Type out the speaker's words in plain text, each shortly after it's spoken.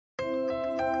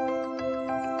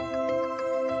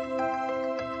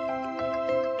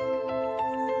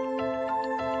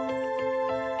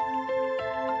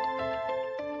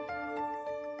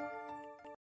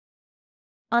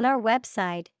On our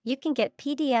website, you can get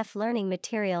PDF learning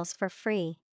materials for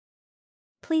free.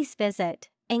 Please visit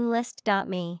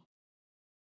englist.me.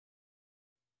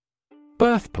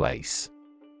 Birthplace.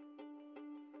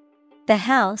 The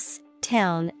house,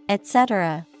 town,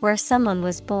 etc., where someone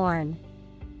was born.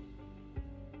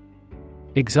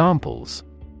 Examples: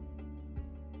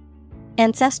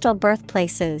 Ancestral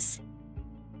birthplaces.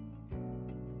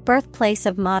 Birthplace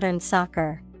of modern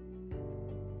soccer.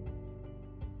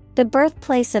 The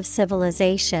birthplace of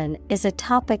civilization is a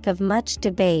topic of much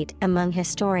debate among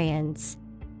historians.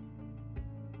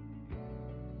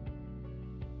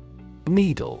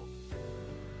 Needle.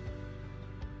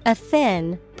 A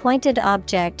thin, pointed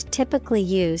object typically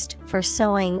used for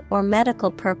sewing or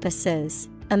medical purposes,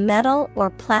 a metal or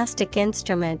plastic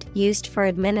instrument used for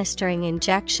administering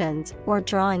injections or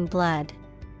drawing blood.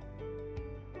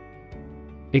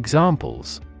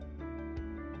 Examples: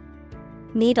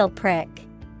 Needle prick.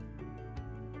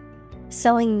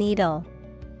 Sewing needle.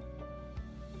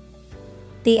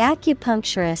 The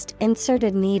acupuncturist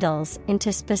inserted needles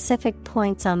into specific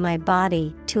points on my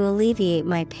body to alleviate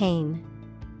my pain.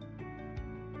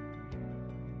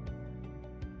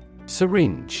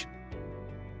 Syringe.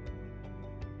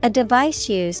 A device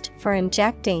used for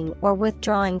injecting or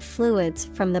withdrawing fluids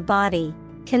from the body,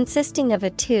 consisting of a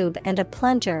tube and a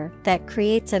plunger that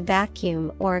creates a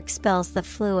vacuum or expels the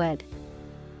fluid.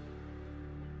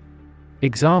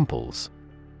 Examples: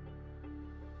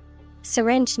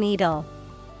 Syringe needle.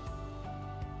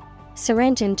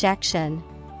 Syringe injection.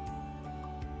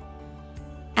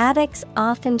 Addicts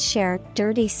often share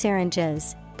dirty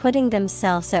syringes, putting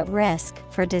themselves at risk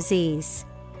for disease.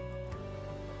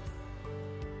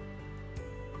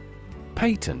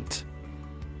 Patent.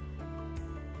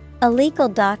 A legal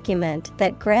document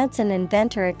that grants an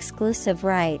inventor exclusive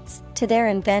rights to their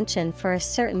invention for a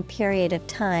certain period of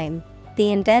time,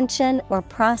 the invention or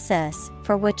process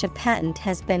for which a patent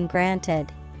has been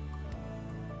granted.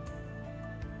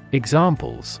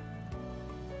 Examples: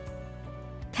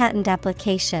 Patent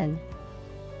application.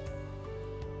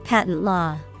 Patent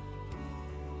law.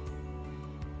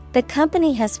 The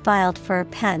company has filed for a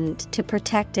patent to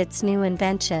protect its new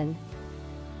invention.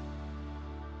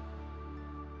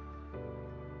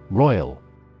 Royal.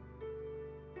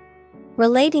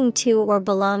 Relating to or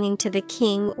belonging to the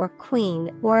king or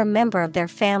queen or a member of their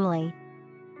family.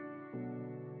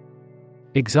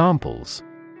 Examples: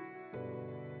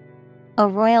 A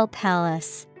royal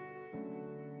palace.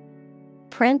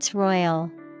 Prince Royal.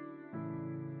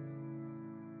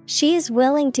 She is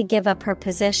willing to give up her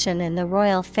position in the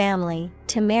royal family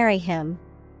to marry him.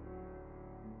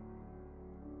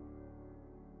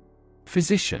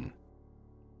 Physician.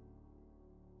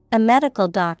 A medical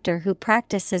doctor who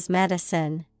practices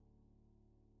medicine.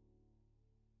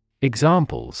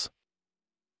 Examples: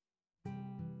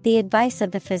 The advice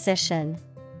of the physician.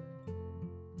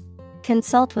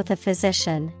 Consult with a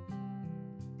physician.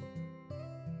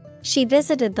 She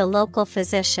visited the local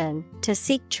physician to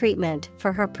seek treatment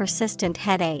for her persistent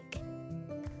headache.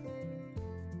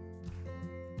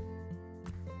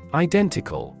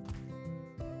 Identical.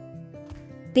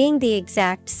 Being the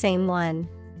exact same one.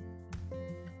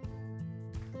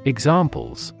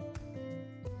 Examples: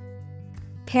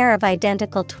 Pair of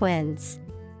identical twins.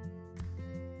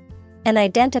 An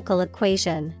identical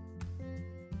equation.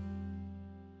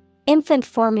 Infant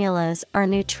formulas are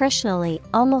nutritionally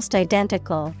almost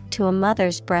identical to a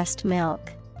mother's breast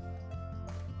milk.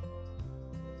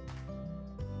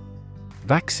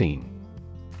 Vaccine.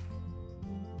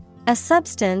 A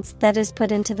substance that is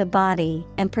put into the body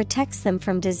and protects them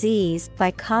from disease by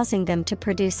causing them to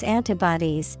produce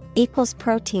antibodies, equals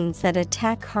proteins that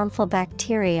attack harmful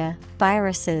bacteria,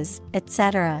 viruses,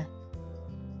 etc.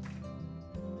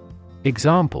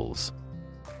 Examples: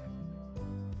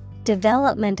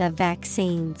 Development of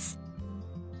vaccines.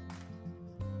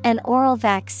 An oral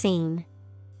vaccine.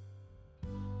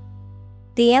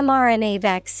 The mRNA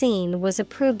vaccine was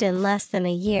approved in less than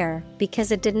a year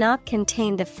because it did not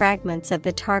contain the fragments of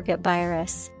the target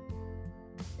virus.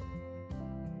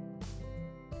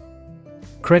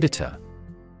 Creditor.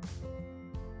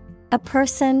 A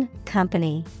person,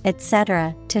 company,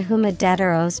 etc., to whom a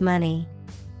debtor owes money.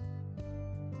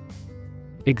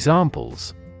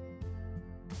 Examples: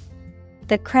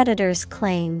 The creditor's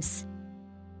claims.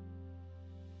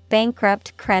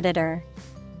 Bankrupt creditor.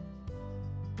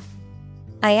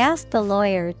 I asked the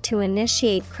lawyer to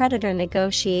initiate creditor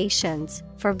negotiations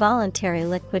for voluntary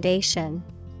liquidation.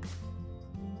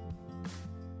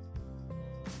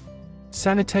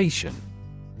 Sanitation.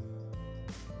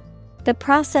 The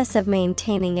process of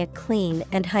maintaining a clean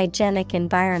and hygienic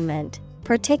environment,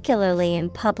 particularly in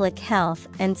public health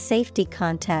and safety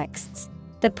contexts.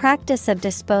 The practice of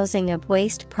disposing of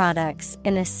waste products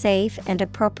in a safe and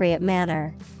appropriate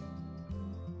manner.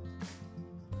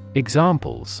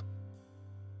 Examples: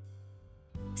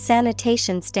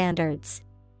 sanitation standards,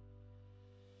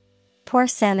 poor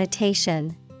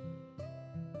sanitation.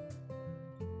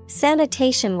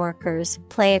 Sanitation workers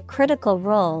play a critical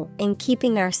role in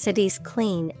keeping our cities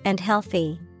clean and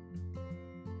healthy.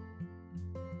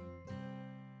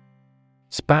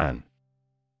 Span.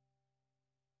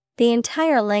 The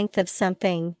entire length of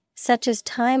something, such as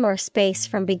time or space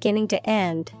from beginning to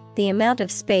end, the amount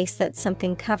of space that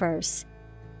something covers.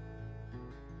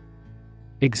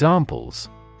 Examples: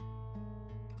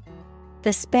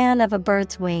 the span of a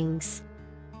bird's wings,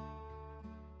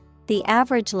 the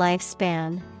average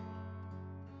lifespan.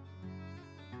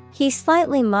 He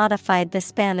slightly modified the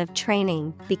span of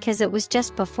training because it was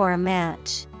just before a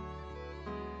match.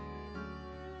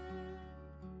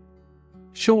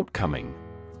 Shortcoming.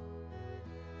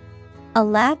 A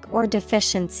lack or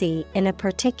deficiency in a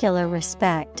particular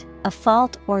respect, a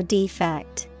fault or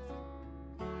defect.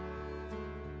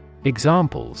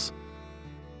 Examples: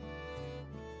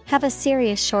 have a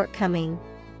serious shortcoming.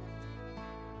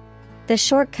 The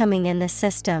shortcoming in the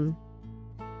system.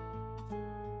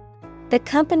 The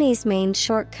company's main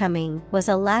shortcoming was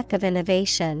a lack of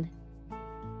innovation.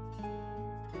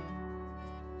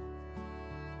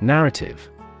 Narrative.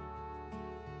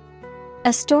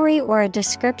 A story or a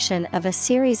description of a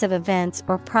series of events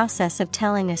or process of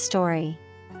telling a story.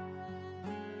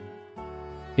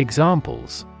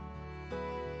 Examples: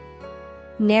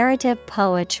 narrative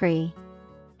poetry,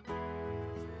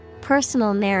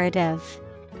 personal narrative.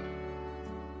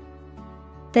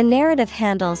 The narrative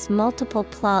handles multiple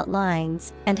plot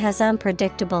lines and has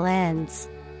unpredictable ends.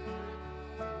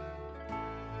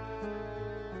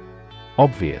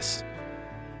 Obvious.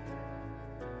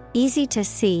 Easy to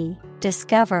see,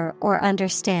 discover, or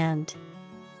understand.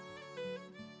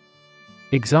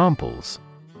 Examples: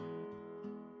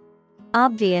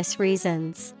 obvious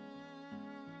reasons.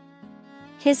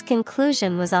 His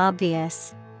conclusion was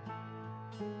obvious.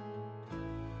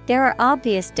 There are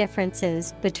obvious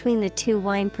differences between the two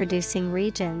wine-producing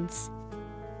regions.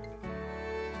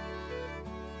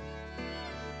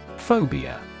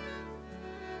 Phobia.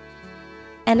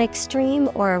 An extreme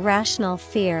or irrational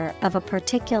fear of a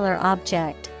particular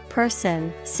object,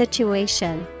 person,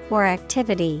 situation, or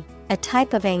activity, a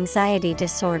type of anxiety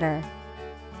disorder.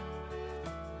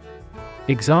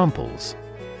 Examples: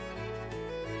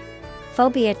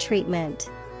 phobia treatment,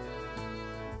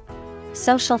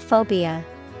 social phobia.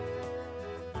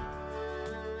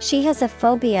 She has a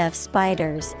phobia of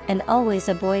spiders and always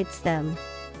avoids them.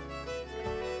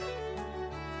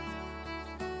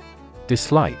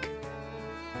 Dislike.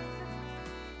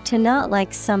 To not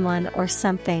like someone or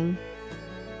something.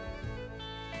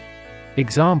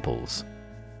 Examples: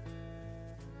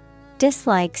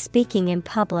 dislike speaking in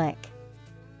public.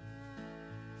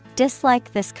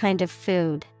 Dislike this kind of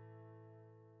food.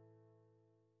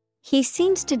 He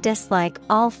seems to dislike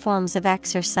all forms of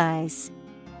exercise.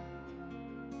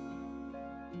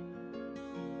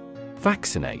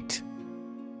 Vaccinate.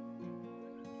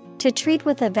 To treat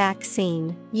with a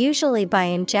vaccine, usually by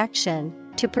injection,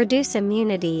 to produce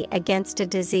immunity against a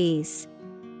disease.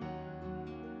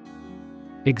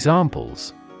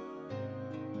 Examples: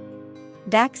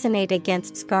 vaccinate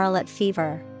against scarlet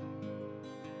fever.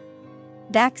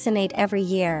 Vaccinate every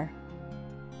year.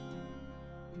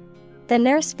 The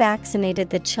nurse vaccinated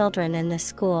the children in the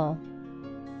school.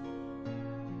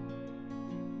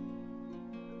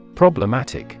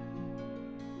 Problematic.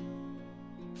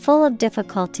 Full of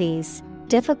difficulties,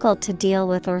 difficult to deal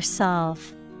with or solve.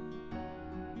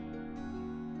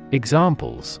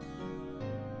 Examples: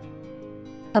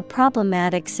 a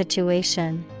problematic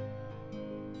situation.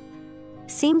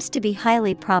 Seems to be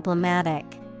highly problematic.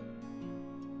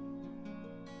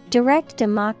 Direct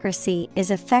democracy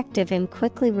is effective in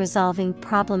quickly resolving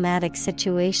problematic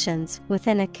situations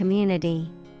within a community.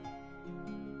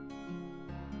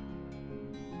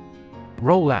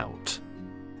 Roll out.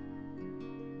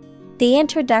 The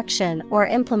introduction or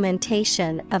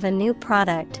implementation of a new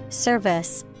product,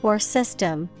 service, or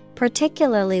system,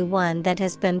 particularly one that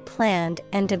has been planned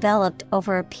and developed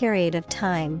over a period of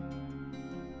time.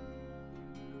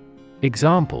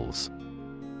 Examples: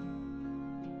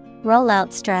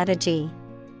 rollout strategy.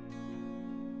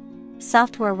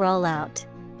 Software rollout.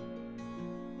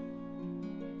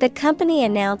 The company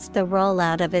announced the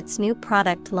rollout of its new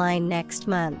product line next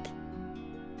month.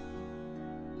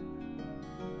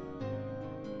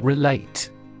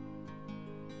 Relate.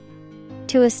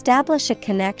 To establish a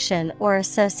connection or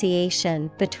association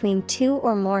between two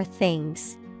or more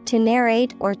things. To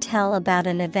narrate or tell about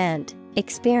an event,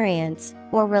 experience,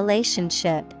 or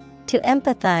relationship. To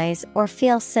empathize or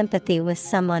feel sympathy with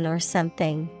someone or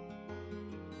something.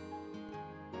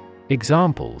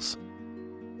 Examples: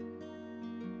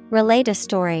 relate a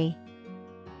story,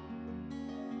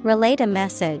 relate a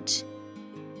message.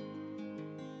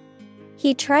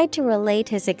 He tried to relate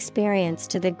his experience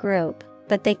to the group,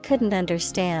 but they couldn't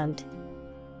understand.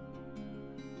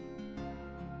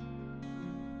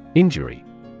 Injury: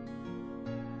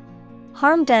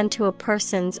 harm done to a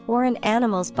person's or an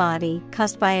animal's body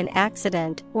caused by an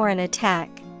accident or an attack.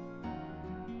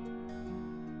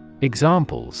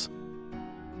 Examples: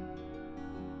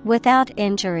 without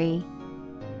injury,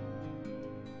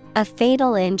 a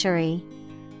fatal injury.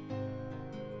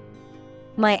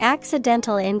 My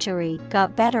accidental injury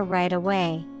got better right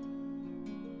away.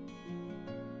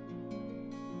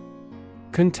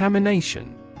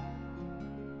 Contamination: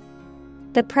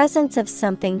 the presence of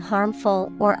something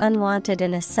harmful or unwanted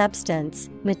in a substance,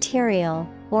 material,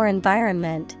 or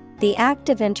environment. The act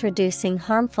of introducing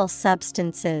harmful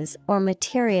substances or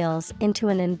materials into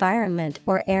an environment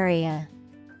or area.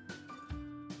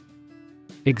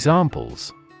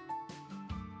 Examples: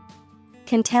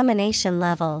 contamination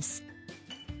levels,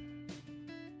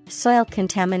 soil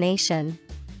contamination.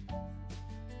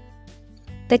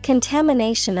 The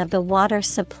contamination of the water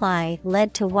supply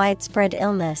led to widespread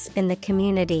illness in the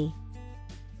community.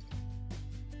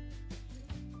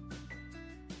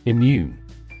 Immune: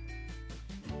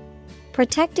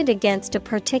 protected against a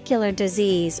particular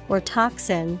disease or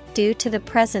toxin due to the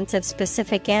presence of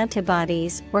specific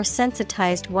antibodies or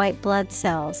sensitized white blood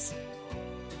cells.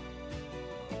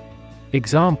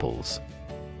 Examples: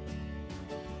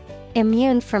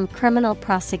 immune from criminal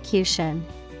prosecution.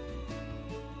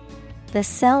 The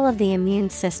cell of the immune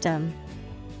system.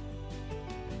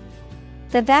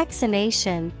 The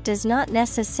vaccination does not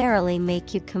necessarily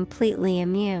make you completely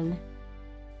immune.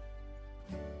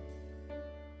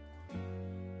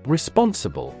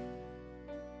 Responsible: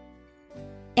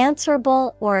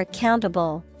 answerable or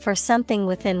accountable for something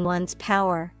within one's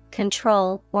power,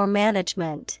 control, or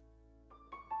management.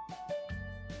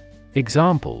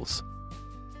 Examples: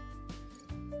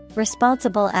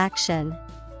 responsible action.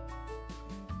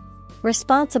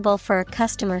 Responsible for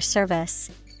customer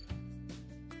service.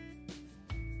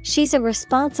 She's a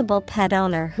responsible pet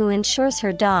owner who ensures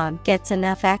her dog gets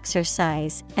enough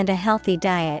exercise and a healthy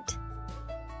diet.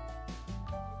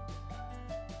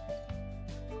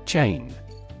 Chain: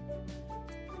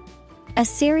 a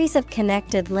series of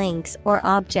connected links or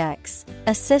objects,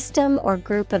 a system or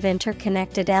group of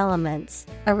interconnected elements,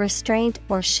 a restraint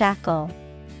or shackle.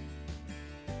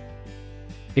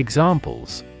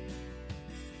 Examples: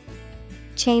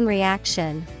 chain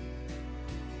reaction.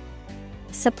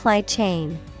 Supply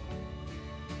chain.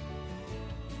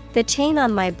 The chain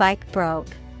on my bike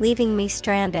broke, leaving me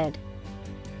stranded.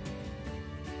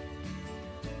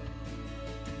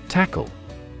 Tackle: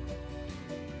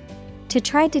 to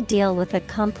try to deal with a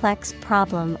complex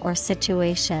problem or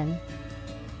situation.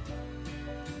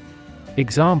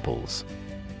 Examples: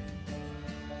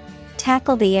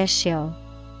 tackle the issue.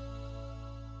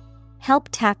 Help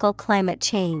tackle climate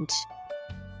change.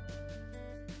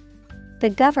 The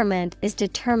government is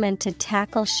determined to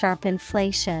tackle sharp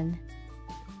inflation.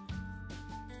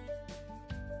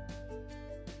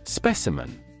 Specimen: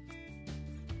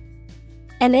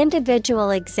 an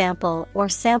individual example or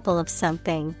sample of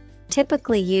something,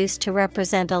 typically used to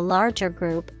represent a larger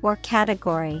group or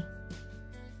category.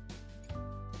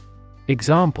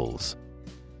 Examples: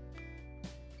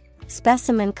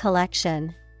 specimen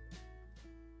collection.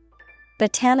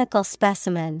 Botanical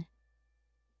specimen.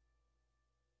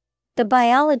 The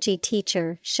biology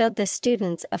teacher showed the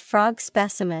students a frog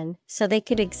specimen so they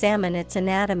could examine its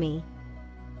anatomy.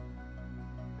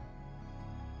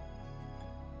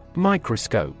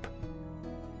 Microscope: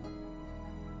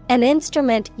 an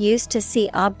instrument used to see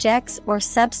objects or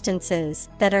substances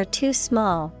that are too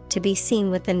small to be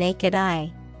seen with the naked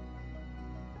eye.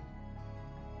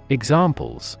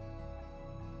 Examples: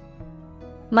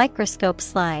 microscope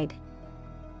slide.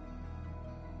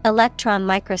 Electron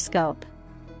microscope.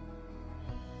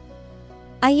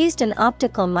 I used an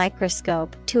optical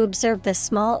microscope to observe the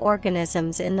small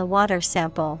organisms in the water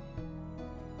sample.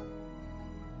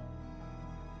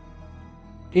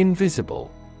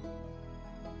 Invisible: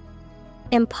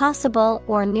 impossible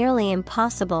or nearly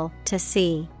impossible to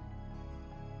see.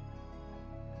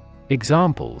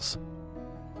 Examples: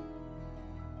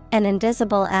 an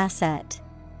invisible asset.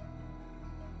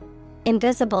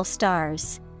 Invisible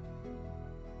stars.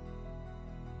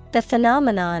 The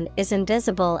phenomenon is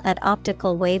invisible at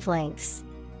optical wavelengths.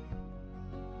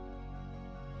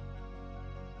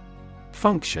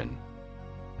 Function.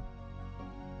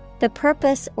 The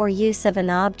purpose or use of an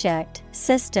object,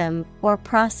 system, or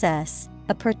process,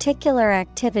 a particular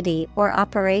activity or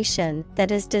operation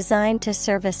that is designed to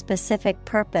serve a specific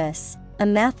purpose, a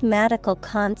mathematical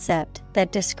concept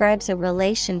that describes a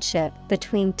relationship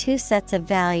between two sets of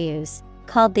values,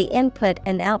 called the input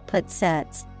and output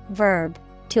sets. Verb,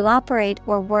 to operate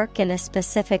or work in a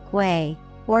specific way,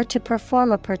 or to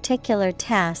perform a particular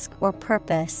task or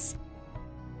purpose.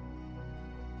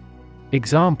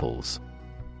 Examples.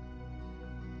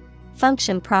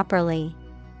 Function properly.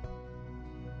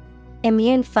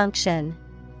 Immune function.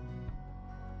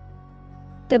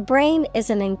 The brain is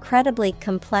an incredibly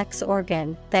complex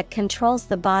organ that controls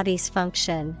the body's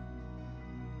function.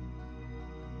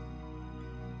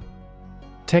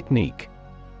 Technique.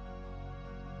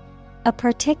 A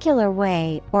particular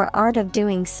way or art of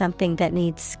doing something that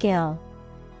needs skill.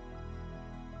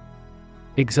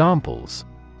 Examples.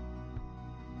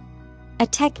 A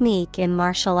technique in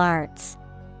martial arts.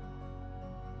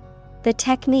 The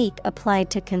technique applied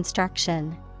to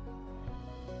construction.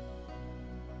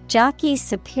 Jockey's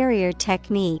superior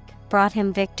technique brought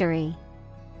him victory.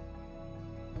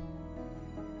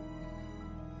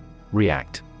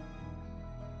 React.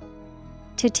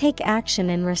 To take action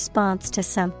in response to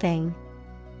something.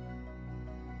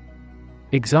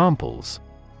 Examples.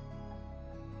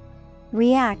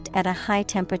 React at a high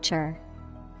temperature.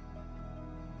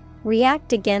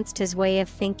 React against his way of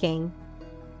thinking.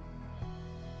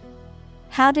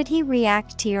 How did he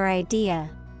react to your idea?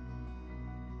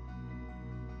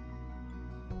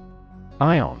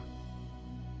 Ion.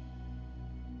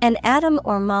 An atom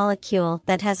or molecule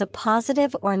that has a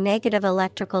positive or negative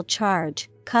electrical charge,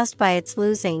 caused by its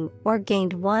losing or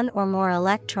gained one or more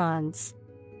electrons.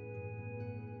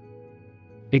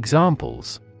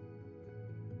 Examples.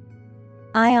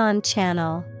 Ion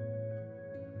channel.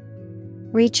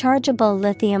 Rechargeable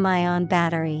lithium-ion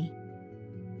battery.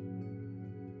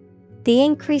 The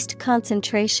increased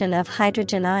concentration of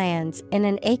hydrogen ions in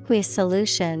an aqueous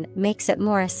solution makes it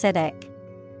more acidic.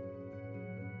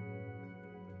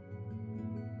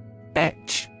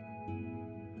 Etch.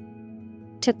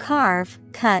 To carve,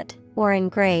 cut, or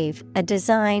engrave a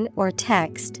design or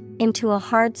text into a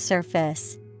hard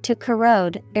surface. To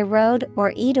corrode, erode,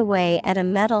 or eat away at a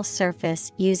metal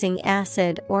surface using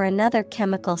acid or another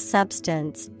chemical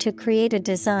substance to create a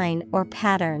design or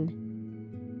pattern.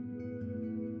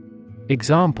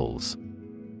 Examples.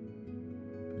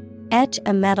 Etch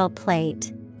a metal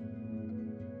plate.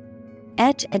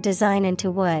 Etch a design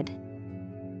into wood.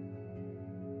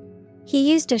 He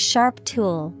used a sharp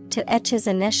tool to etch his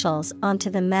initials onto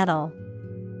the metal.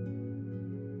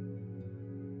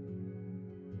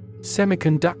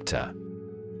 Semiconductor.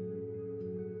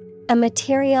 A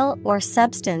material or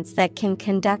substance that can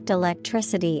conduct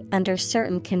electricity under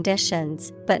certain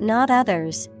conditions, but not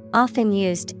others, often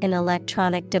used in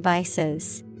electronic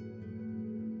devices.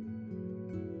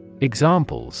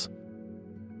 Examples.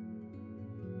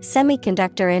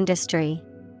 Semiconductor industry.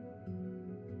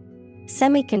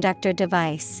 Semiconductor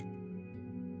device.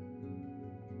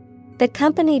 The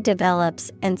company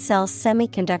develops and sells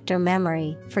semiconductor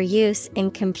memory for use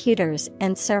in computers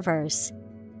and servers.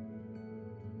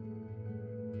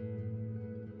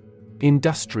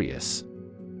 Industrious.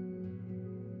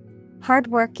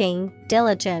 Hardworking,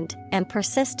 diligent, and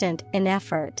persistent in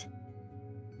effort.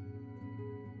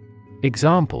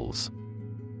 Examples.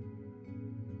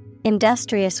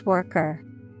 Industrious worker.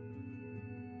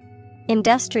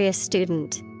 Industrious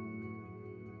student.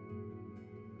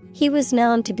 He was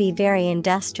known to be very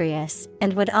industrious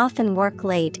and would often work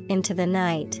late into the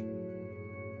night.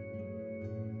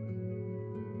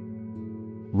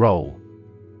 Roll.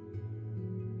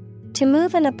 To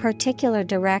move in a particular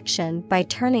direction by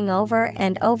turning over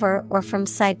and over or from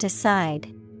side to side.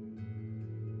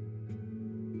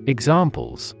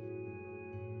 Examples.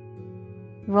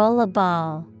 Roll a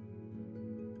ball.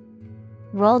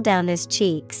 Roll down his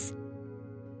cheeks.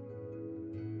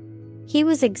 He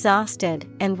was exhausted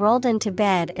and rolled into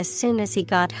bed as soon as he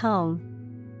got home.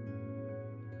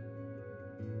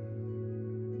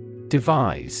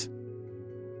 Devise.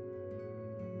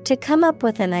 To come up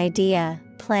with an idea,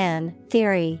 plan,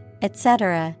 theory,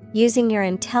 etc., using your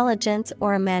intelligence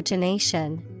or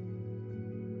imagination.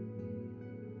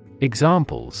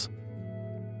 Examples.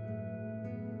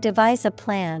 Devise a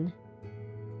plan.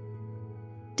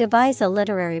 Devise a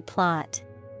literary plot.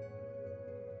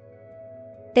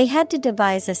 They had to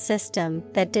devise a system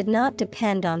that did not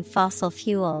depend on fossil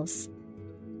fuels.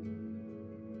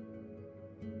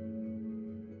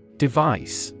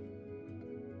 Device.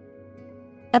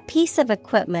 A piece of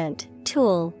equipment,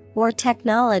 tool, or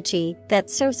technology that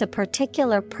serves a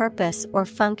particular purpose or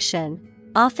function,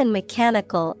 often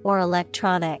mechanical or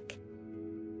electronic.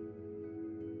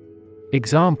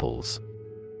 Examples: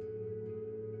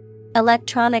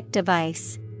 Electronic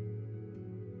device,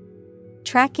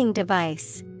 tracking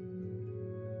device.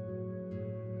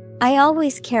 I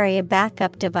always carry a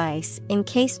backup device in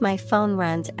case my phone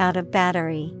runs out of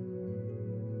battery.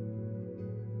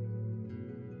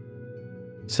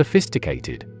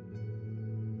 Sophisticated.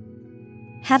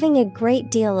 Having a great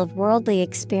deal of worldly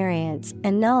experience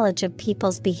and knowledge of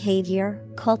people's behavior,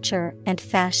 culture, and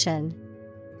fashion.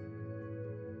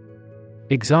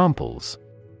 Examples: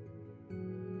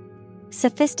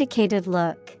 Sophisticated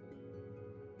look,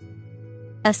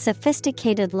 a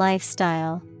sophisticated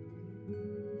lifestyle.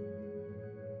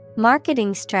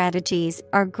 Marketing strategies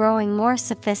are growing more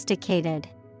sophisticated.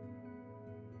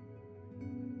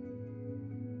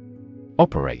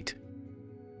 Operate.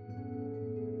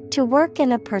 To work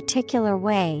in a particular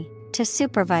way, to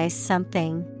supervise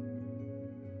something.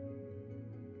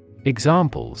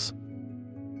 Examples: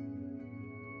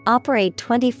 Operate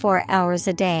 24 hours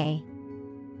a day.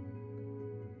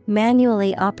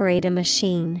 Manually operate a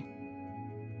machine.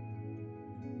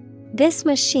 This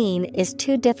machine is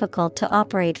too difficult to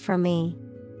operate for me.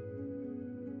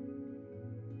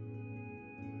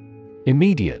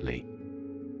 Immediately.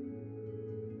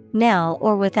 Now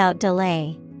or without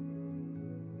delay.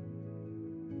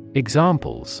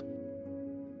 Examples: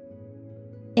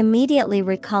 Immediately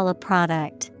recall a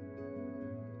product.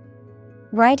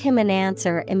 Write him an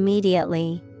answer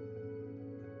immediately.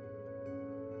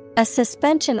 A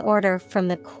suspension order from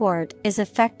the court is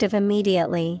effective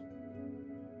immediately.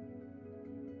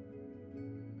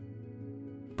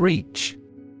 Breach.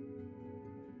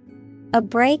 A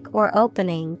break or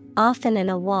opening, often in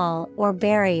a wall or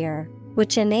barrier,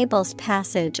 which enables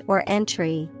passage or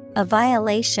entry, a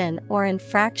violation or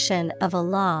infraction of a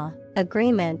law,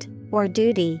 agreement, or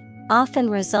duty, often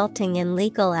resulting in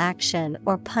legal action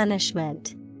or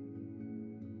punishment.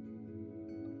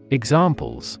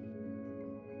 Examples: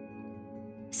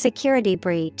 Security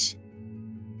breach,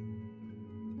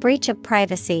 breach of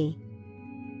privacy.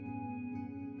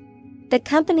 The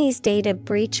company's data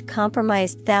breach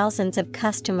compromised thousands of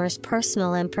customers'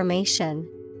 personal information.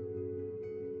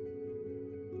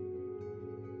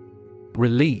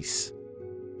 Release.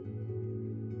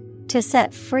 To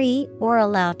set free or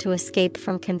allow to escape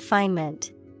from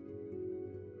confinement.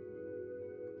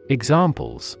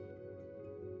 Examples: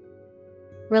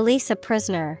 Release a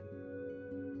prisoner.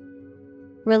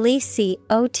 Release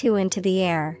CO2 into the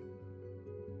air.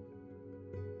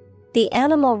 The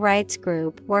animal rights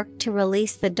group worked to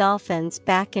release the dolphins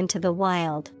back into the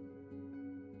wild.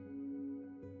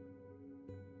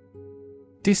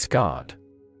 Discard.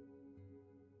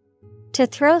 To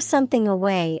throw something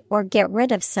away or get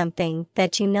rid of something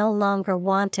that you no longer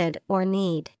wanted or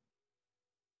need.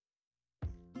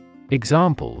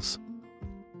 Examples: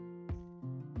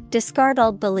 Discard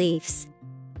old beliefs.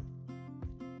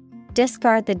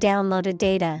 Discard the downloaded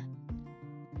data.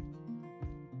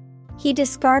 He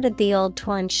discarded the old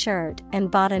torn shirt and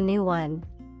bought a new one.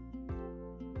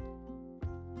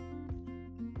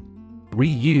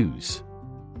 Reuse.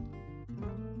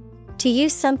 To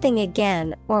use something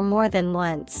again or more than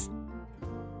once.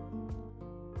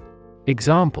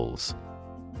 Examples: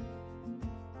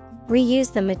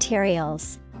 Reuse the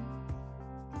materials.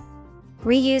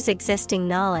 Reuse existing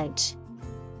knowledge.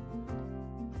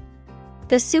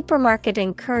 The supermarket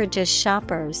encourages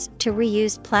shoppers to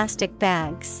reuse plastic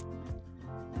bags.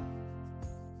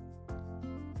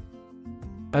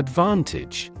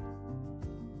 Advantage.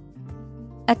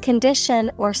 A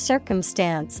condition or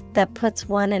circumstance that puts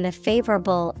one in a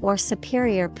favorable or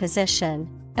superior position,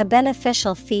 a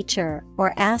beneficial feature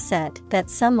or asset that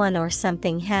someone or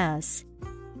something has.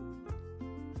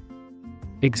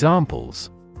 Examples: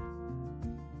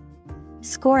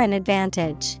 Score an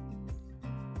advantage.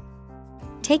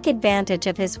 Take advantage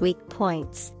of his weak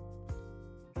points.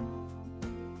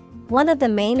 One of the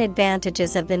main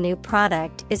advantages of the new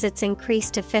product is its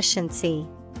increased efficiency.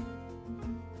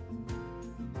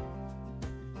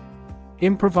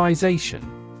 Improvisation.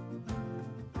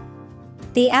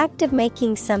 The act of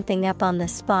making something up on the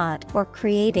spot or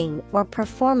creating or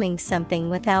performing something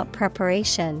without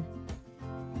preparation.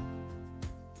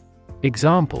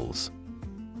 Examples: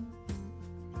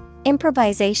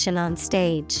 Improvisation on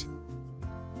stage.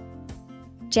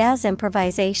 Jazz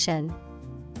improvisation.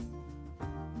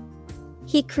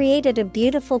 He created a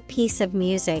beautiful piece of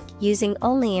music using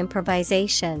only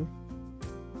improvisation.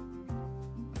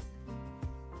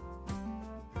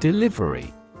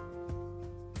 Delivery.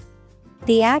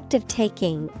 The act of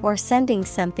taking or sending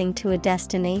something to a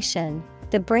destination,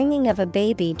 the bringing of a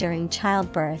baby during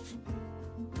childbirth.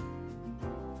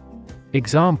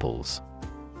 Examples: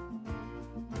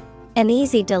 An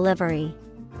easy delivery.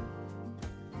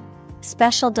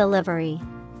 Special delivery.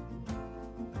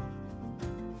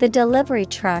 The delivery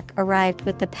truck arrived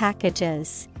with the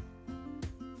packages.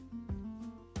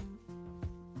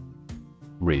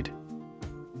 Rid.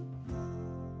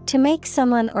 To make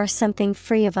someone or something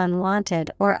free of unwanted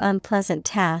or unpleasant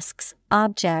tasks,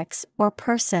 objects, or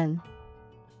person.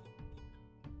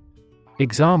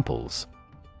 Examples: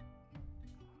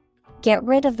 Get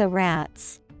rid of the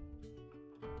rats.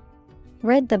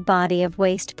 Rid the body of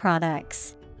waste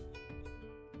products.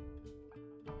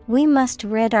 We must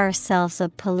rid ourselves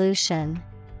of pollution.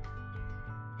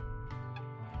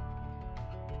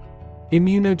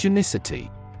 Immunogenicity.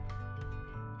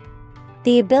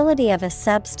 The ability of a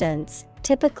substance,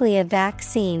 typically a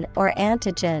vaccine or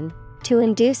antigen, to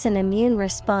induce an immune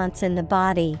response in the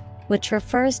body, which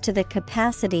refers to the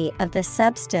capacity of the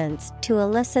substance to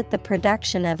elicit the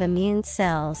production of immune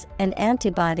cells and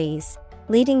antibodies,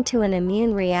 leading to an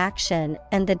immune reaction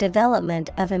and the development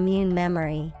of immune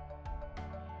memory.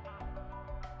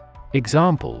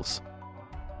 Examples: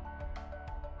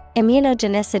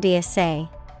 Immunogenicity assay.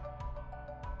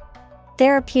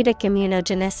 Therapeutic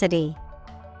immunogenicity.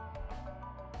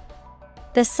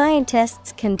 The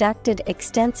scientists conducted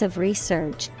extensive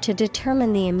research to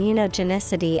determine the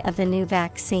immunogenicity of the new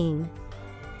vaccine.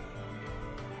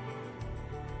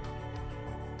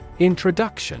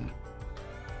 Introduction.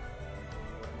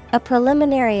 A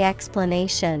preliminary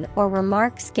explanation or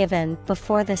remarks given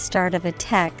before the start of a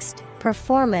text,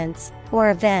 performance, or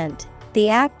event, the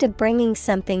act of bringing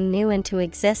something new into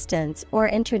existence or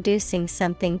introducing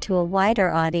something to a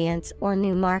wider audience or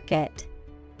new market.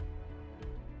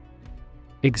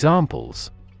 Examples: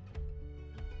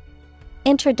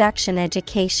 Introduction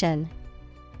education.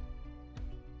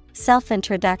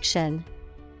 Self-introduction.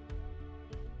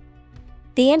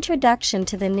 The introduction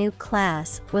to the new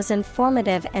class was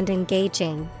informative and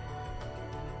engaging.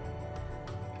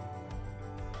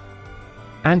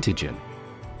 Antigen.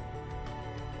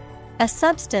 A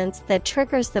substance that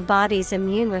triggers the body's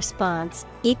immune response,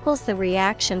 equals the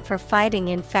reaction for fighting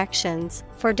infections,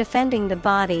 for defending the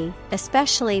body,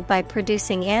 especially by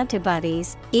producing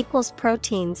antibodies, equals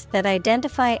proteins that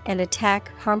identify and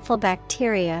attack harmful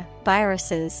bacteria,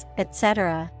 viruses,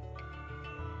 etc.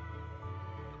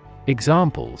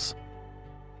 Examples: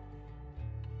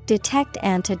 Detect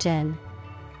antigen.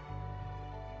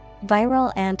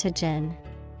 Viral antigen.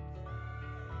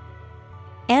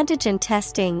 Antigen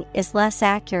testing is less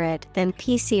accurate than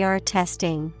PCR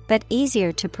testing, but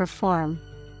easier to perform.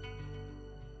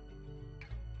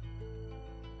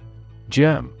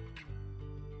 Germ.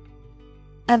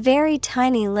 A very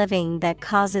tiny living that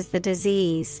causes the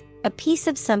disease, a piece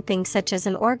of something such as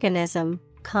an organism,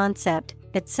 concept,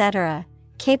 etc.,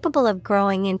 capable of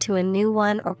growing into a new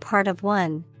one or part of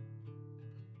one.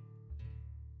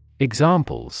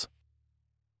 Examples: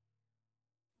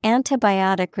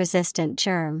 Antibiotic-resistant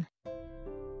germ.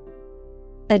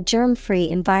 A germ-free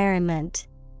environment.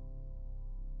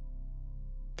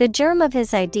 The germ of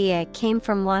his idea came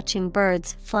from watching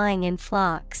birds flying in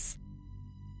flocks.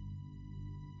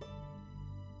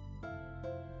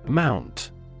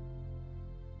 Mount.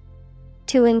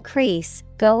 To increase,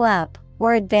 go up,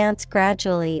 or advance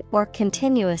gradually or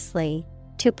continuously,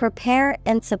 to prepare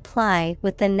and supply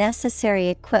with the necessary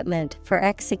equipment for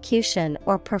execution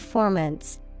or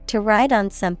performance, to ride on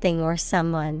something or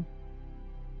someone.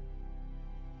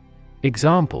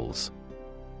 Examples: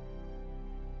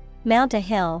 Mount a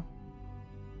hill.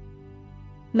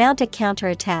 Mount a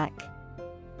counterattack.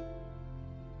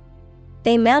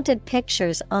 They mounted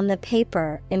pictures on the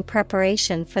paper in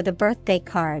preparation for the birthday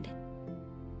card.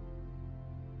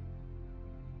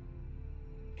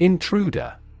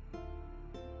 Intruder.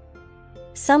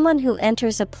 Someone who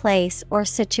enters a place or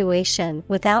situation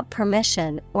without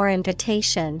permission or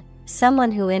invitation,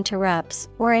 someone who interrupts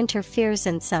or interferes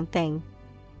in something.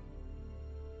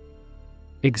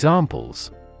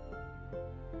 Examples: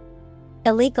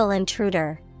 Illegal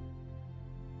intruder.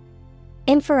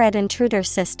 Infrared intruder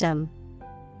system.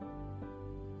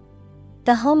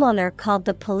 The homeowner called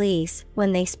the police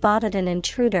when they spotted an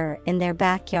intruder in their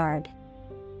backyard.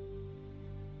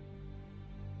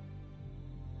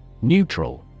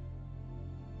 Neutral.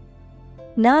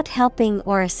 Not helping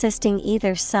or assisting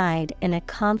either side in a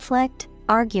conflict,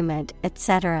 argument,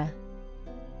 etc.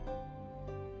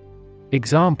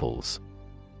 Examples: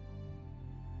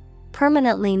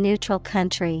 Permanently neutral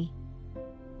country.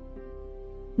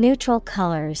 Neutral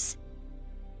colors.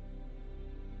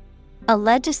 A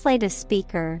legislative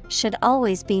speaker should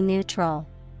always be neutral.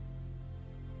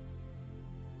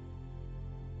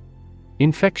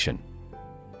 Infection.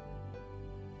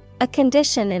 A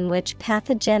condition in which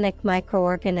pathogenic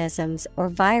microorganisms or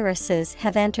viruses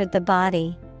have entered the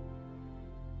body.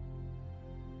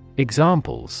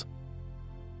 Examples: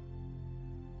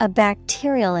 A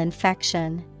bacterial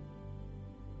infection.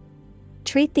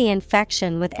 Treat the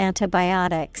infection with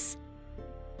antibiotics.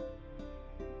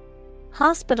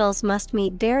 Hospitals must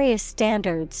meet various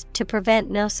standards to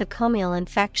prevent nosocomial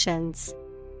infections.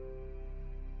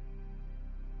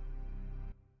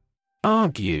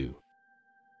 Argue.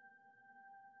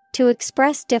 To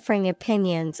express differing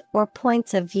opinions or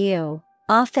points of view,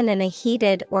 often in a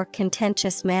heated or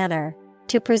contentious manner,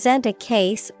 to present a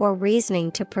case or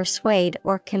reasoning to persuade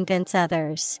or convince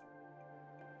others.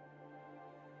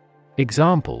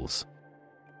 Examples: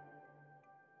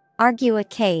 Argue a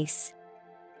case.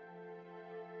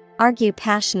 Argue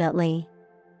passionately.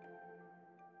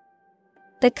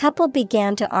 The couple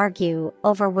began to argue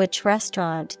over which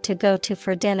restaurant to go to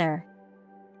for dinner.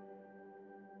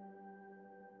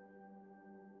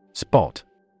 Spot.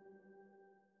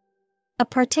 A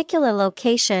particular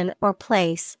location or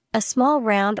place, a small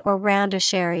round or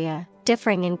roundish area,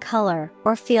 differing in color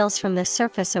or feels from the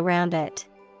surface around it.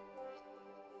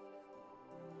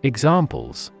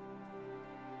 Examples: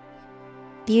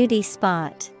 Beauty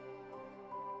spot.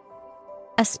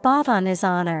 A spot on his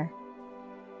honor.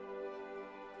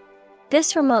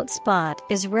 This remote spot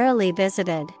is rarely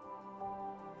visited.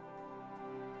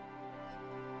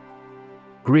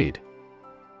 Grid.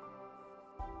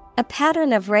 A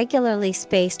pattern of regularly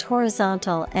spaced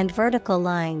horizontal and vertical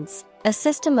lines, a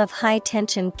system of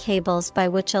high-tension cables by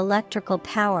which electrical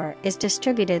power is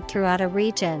distributed throughout a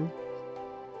region.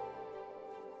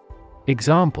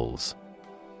 Examples: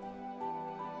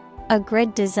 A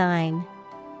grid design.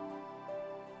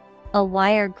 A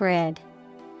wire grid.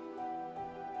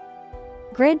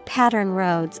 Grid pattern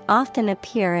roads often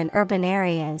appear in urban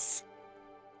areas.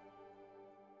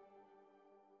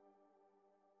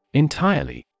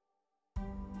 Entirely.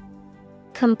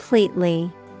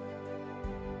 Completely.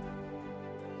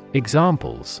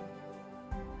 Examples: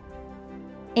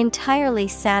 Entirely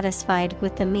satisfied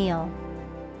with the meal.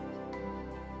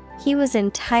 He was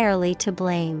entirely to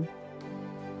blame.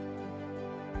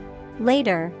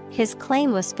 Later, his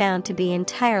claim was found to be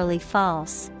entirely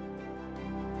false.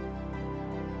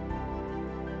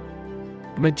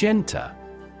 Magenta.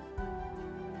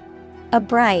 A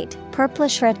bright,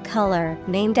 purplish-red color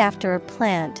named after a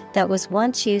plant that was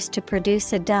once used to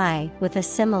produce a dye with a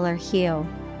similar hue.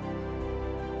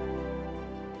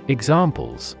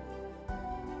 Examples: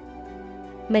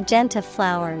 Magenta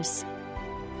flowers.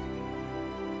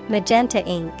 Magenta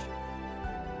ink.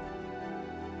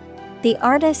 The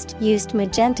artist used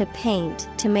magenta paint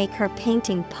to make her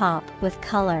painting pop with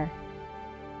color.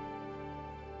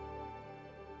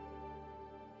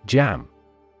 Jam.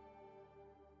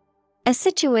 A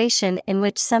situation in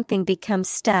which something becomes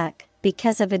stuck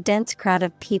because of a dense crowd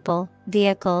of people,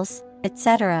 vehicles,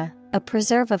 etc., a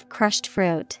preserve of crushed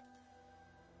fruit.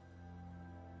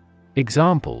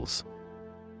 Examples: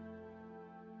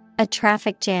 A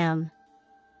traffic jam.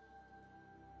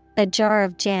 A jar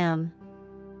of jam.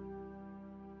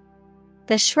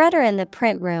 The shredder in the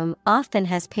print room often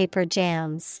has paper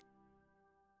jams.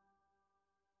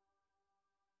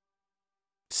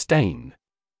 Stain.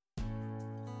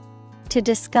 To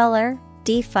discolor,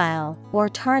 defile, or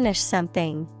tarnish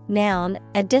something. Noun,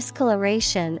 a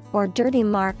discoloration or dirty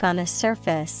mark on a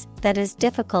surface that is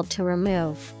difficult to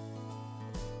remove.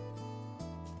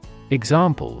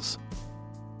 Examples: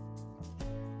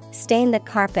 Stain the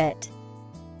carpet.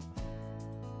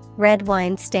 Red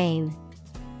wine stain.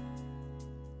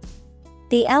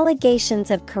 The allegations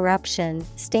of corruption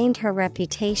stained her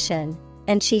reputation,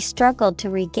 and she struggled to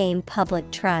regain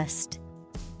public trust.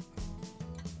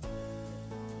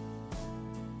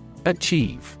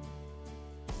 Achieve.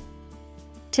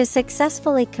 To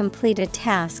successfully complete a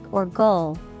task or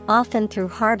goal, often through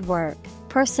hard work,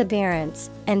 perseverance,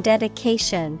 and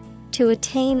dedication, to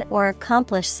attain or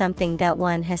accomplish something that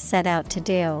one has set out to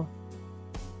do.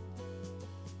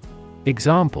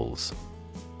 Examples: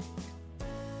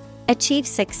 Achieve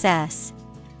success.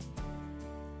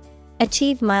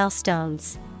 Achieve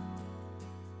milestones.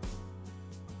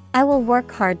 I will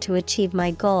work hard to achieve my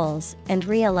goals and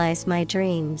realize my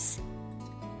dreams.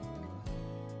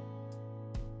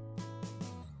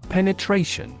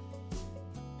 Penetration.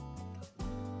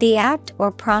 The act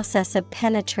or process of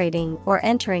penetrating or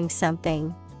entering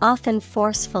something, often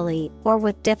forcefully or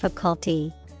with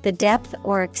difficulty, the depth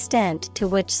or extent to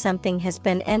which something has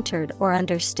been entered or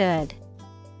understood.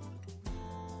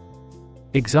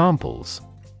 Examples: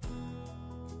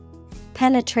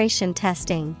 penetration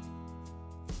testing,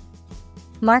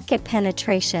 market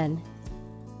penetration.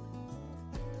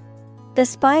 The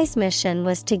spy's mission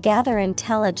was to gather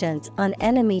intelligence on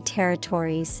enemy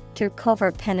territories through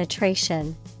covert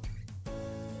penetration.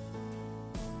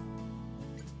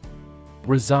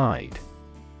 Reside.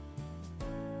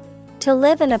 To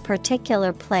live in a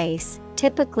particular place,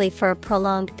 typically for a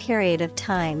prolonged period of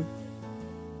time.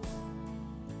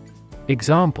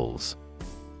 Examples: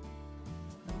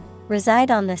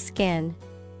 reside on the skin,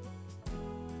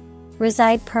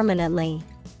 reside permanently.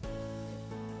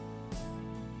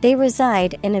 They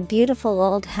reside in a beautiful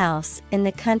old house in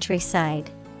the countryside.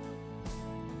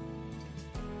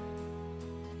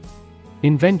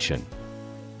 Invention.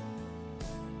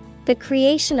 The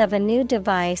creation of a new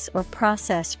device or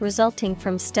process resulting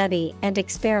from study and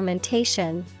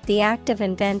experimentation, the act of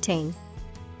inventing.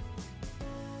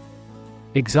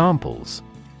 Examples: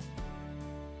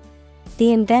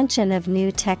 the invention of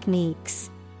new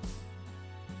techniques.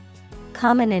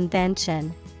 Common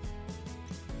invention.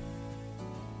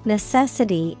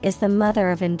 Necessity is the mother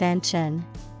of invention.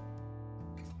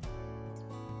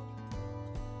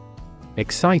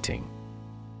 Exciting.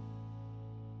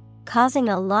 Causing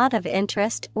a lot of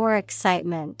interest or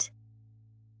excitement.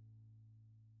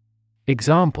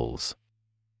 Examples: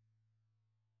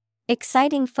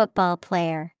 exciting football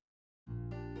player.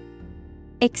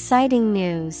 Exciting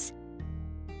news.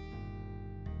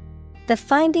 The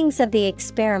findings of the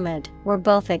experiment were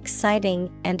both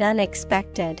exciting and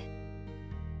unexpected.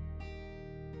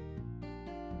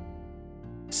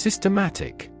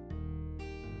 Systematic.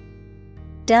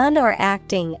 Done or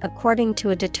acting according to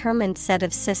a determined set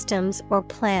of systems or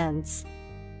plans.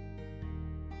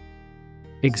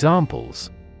 Examples: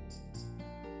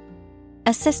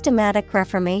 a systematic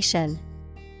reformation.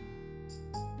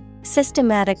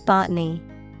 Systematic botany.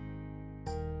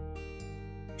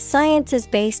 Science is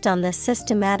based on the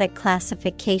systematic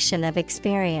classification of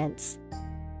experience.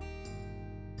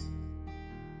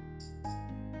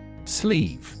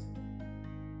 Sleeve.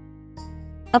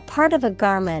 A part of a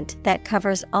garment that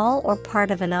covers all or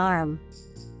part of an arm.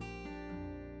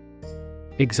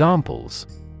 Examples: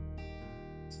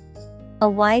 a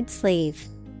wide sleeve.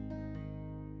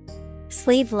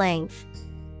 Sleeve length.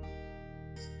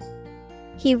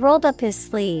 He rolled up his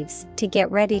sleeves to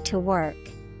get ready to work.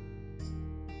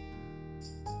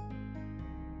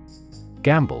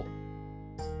 Gamble.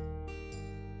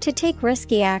 To take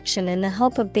risky action in the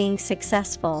hope of being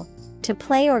successful. To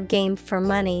play or game for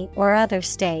money or other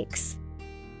stakes.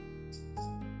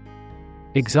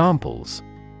 Examples: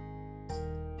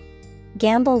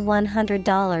 gamble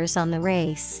 $100 on the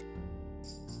race.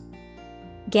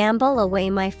 Gamble away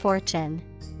my fortune.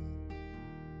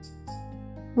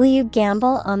 Will you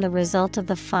gamble on the result of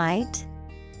the fight?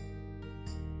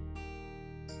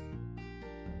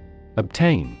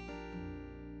 Obtain.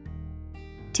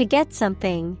 To get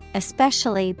something,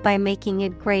 especially by making a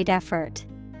great effort.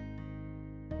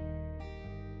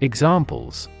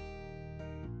 Examples: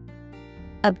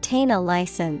 obtain a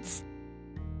license.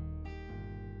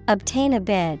 Obtain a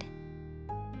bid.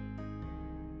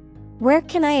 Where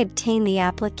can I obtain the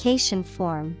application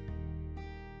form?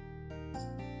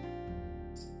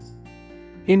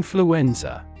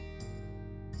 Influenza.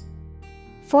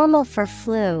 Formal for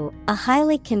flu, a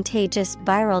highly contagious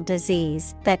viral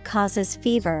disease that causes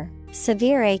fever,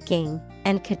 severe aching,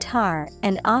 and catarrh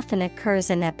and often occurs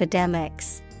in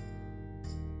epidemics.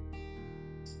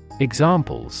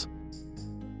 Examples: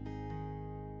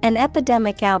 an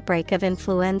epidemic outbreak of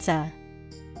influenza.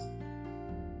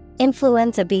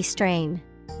 Influenza B strain.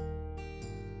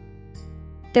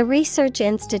 The research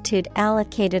institute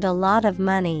allocated a lot of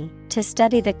money to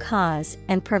study the cause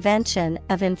and prevention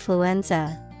of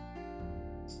influenza.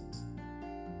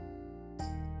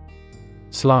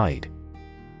 Slide.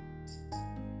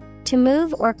 To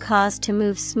move or cause to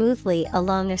move smoothly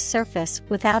along a surface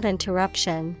without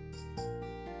interruption.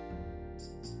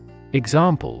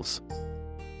 Examples: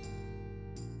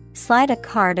 slide a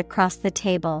card across the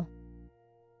table.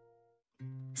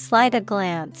 Slide a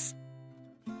glance.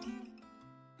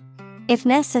 If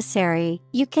necessary,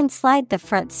 you can slide the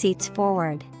front seats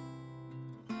forward.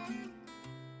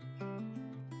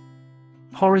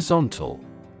 Horizontal.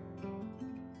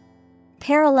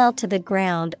 Parallel to the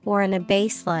ground or in a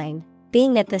baseline,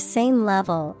 being at the same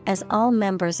level as all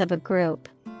members of a group.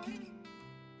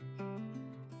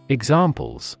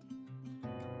 Examples: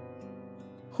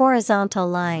 horizontal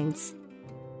lines.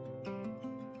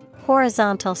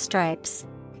 Horizontal stripes.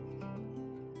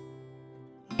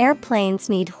 Airplanes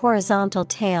need horizontal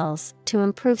tails to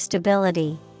improve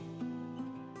stability.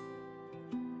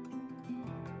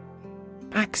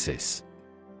 Axis.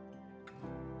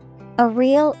 A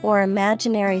real or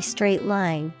imaginary straight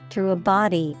line through a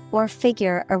body or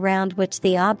figure around which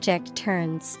the object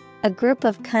turns, a group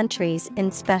of countries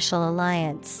in special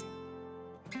alliance.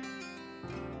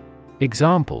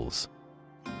 Examples: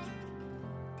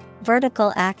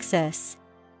 Vertical axis.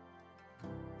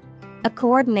 A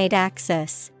coordinate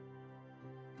axis.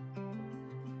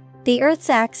 The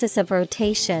Earth's axis of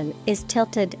rotation is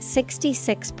tilted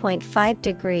 66.5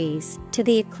 degrees to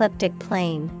the ecliptic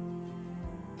plane.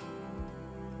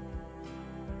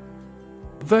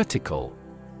 Vertical.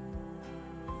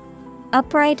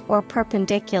 Upright or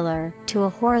perpendicular to a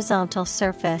horizontal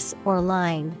surface or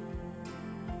line.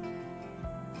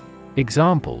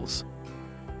 Examples: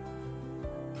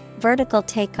 Vertical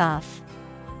takeoff.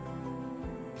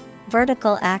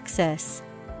 Vertical axis.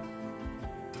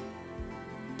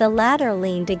 The ladder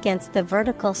leaned against the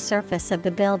vertical surface of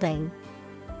the building.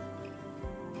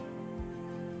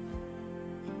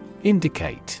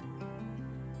 Indicate.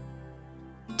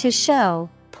 To show,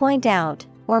 point out,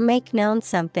 or make known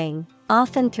something,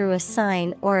 often through a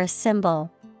sign or a symbol,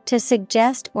 to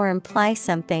suggest or imply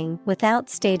something without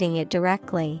stating it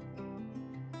directly.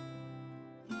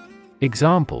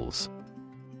 Examples: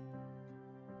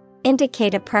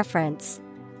 Indicate a preference.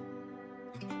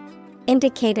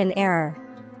 Indicate an error.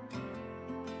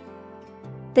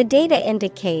 The data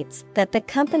indicates that the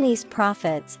company's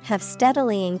profits have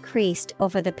steadily increased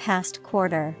over the past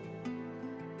quarter.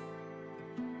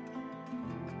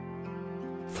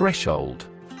 Threshold.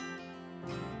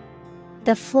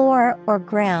 The floor or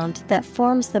ground that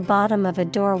forms the bottom of a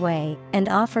doorway and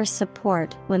offers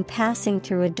support when passing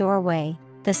through a doorway,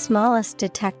 the smallest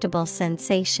detectable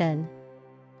sensation.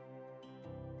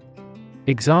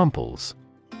 Examples: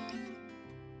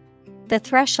 The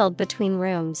threshold between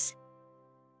rooms.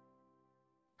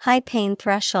 High pain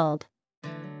threshold.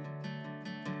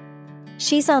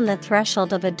 She's on the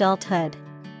threshold of adulthood.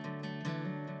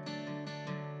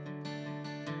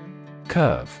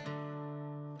 Curve.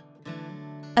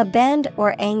 A bend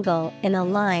or angle in a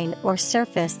line or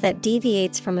surface that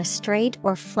deviates from a straight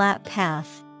or flat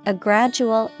path, a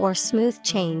gradual or smooth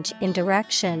change in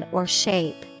direction or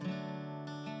shape.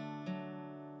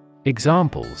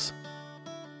 Examples: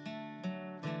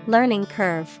 Learning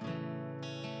curve.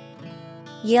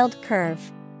 Yield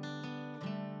curve.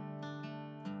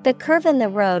 The curve in the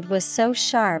road was so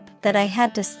sharp that I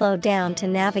had to slow down to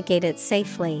navigate it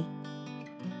safely.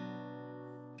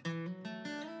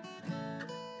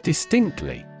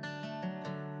 Distinctly.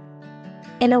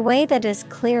 In a way that is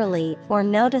clearly or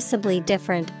noticeably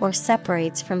different or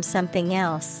separates from something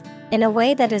else. In a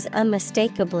way that is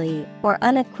unmistakably or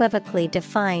unequivocally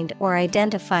defined or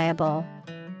identifiable.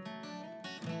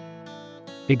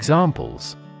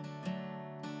 Examples: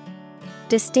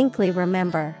 Distinctly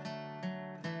remember.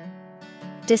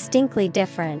 Distinctly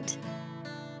different.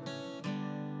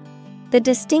 The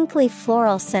distinctly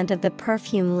floral scent of the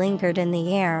perfume lingered in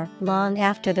the air long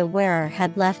after the wearer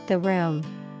had left the room.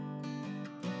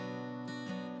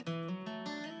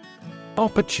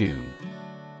 Opportune.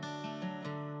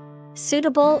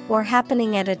 Suitable or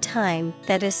happening at a time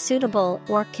that is suitable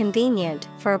or convenient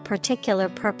for a particular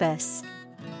purpose.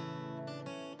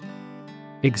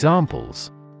 Examples: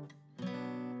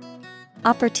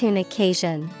 Opportune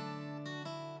occasion.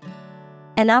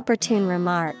 An opportune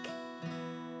remark.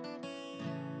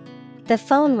 The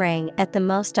phone rang at the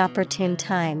most opportune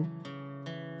time.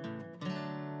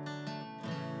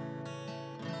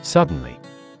 Suddenly.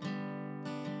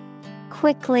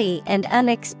 Quickly and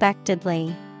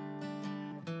unexpectedly.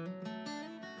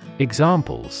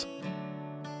 Examples: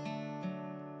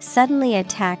 Suddenly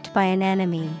attacked by an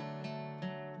enemy.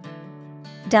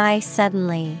 Die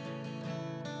suddenly.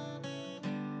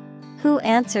 Who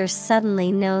answers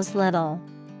suddenly knows little.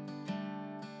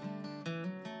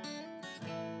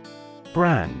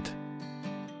 Brand.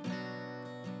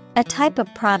 A type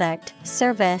of product,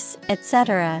 service,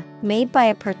 etc., made by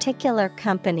a particular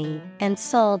company and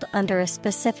sold under a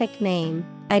specific name,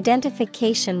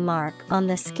 identification mark on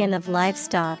the skin of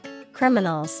livestock,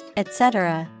 criminals,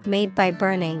 etc., made by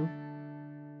burning.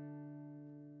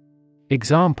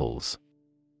 Examples: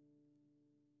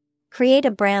 Create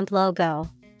a brand logo.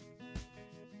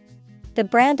 The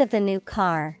brand of the new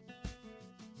car.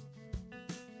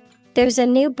 There's a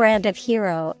new brand of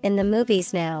hero in the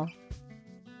movies now.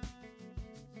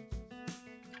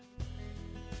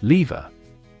 Lever.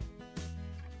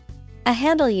 A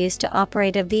handle used to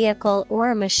operate a vehicle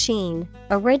or a machine,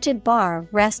 a rigid bar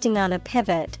resting on a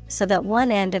pivot so that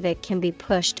one end of it can be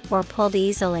pushed or pulled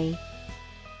easily.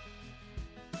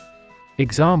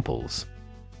 Examples: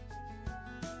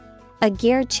 a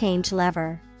gear change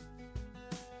lever,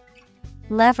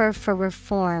 lever for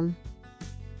reform.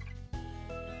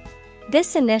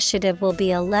 This initiative will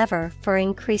be a lever for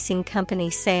increasing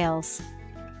company sales.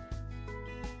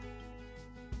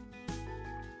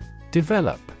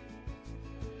 Develop.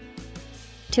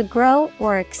 To grow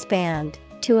or expand,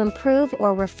 to improve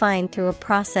or refine through a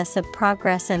process of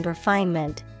progress and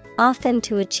refinement, often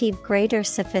to achieve greater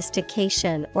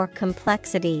sophistication or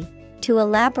complexity, to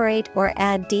elaborate or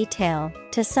add detail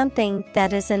to something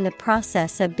that is in the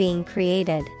process of being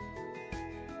created.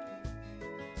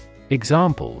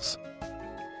 Examples: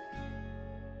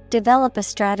 develop a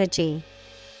strategy,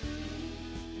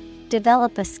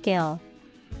 develop a skill.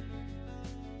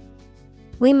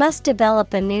 We must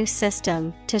develop a new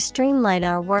system to streamline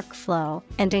our workflow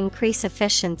and increase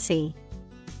efficiency.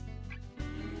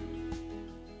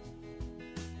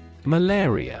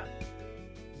 Malaria.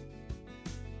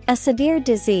 A severe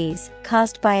disease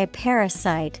caused by a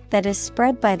parasite that is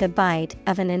spread by the bite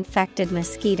of an infected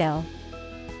mosquito.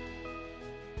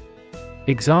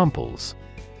 Examples: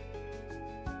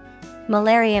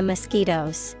 malaria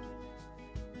mosquitoes,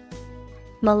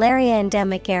 malaria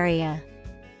endemic area.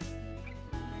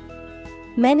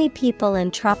 Many people in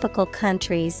tropical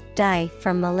countries die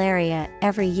from malaria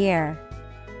every year.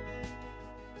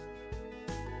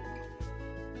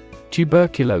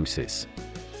 Tuberculosis.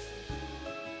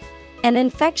 An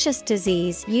infectious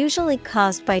disease usually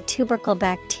caused by tubercle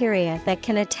bacteria that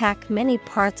can attack many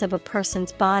parts of a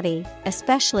person's body,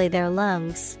 especially their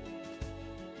lungs.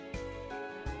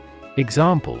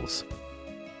 Examples: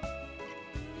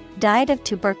 died of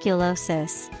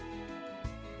tuberculosis,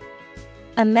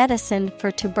 a medicine for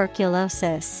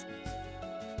tuberculosis.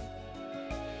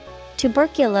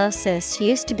 Tuberculosis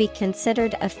used to be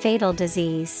considered a fatal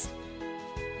disease.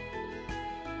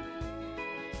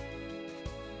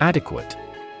 Adequate.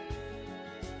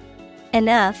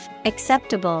 Enough,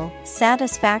 acceptable,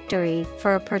 satisfactory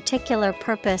for a particular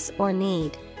purpose or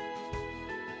need.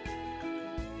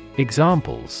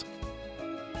 Examples: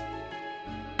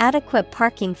 adequate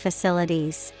parking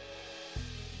facilities,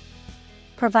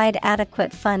 provide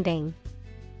adequate funding.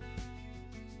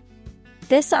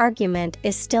 This argument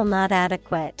is still not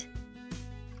adequate.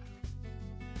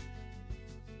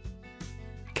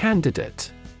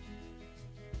 Candidate.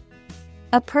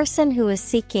 A person who is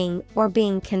seeking or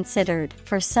being considered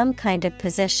for some kind of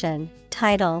position,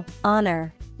 title,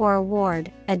 honor, or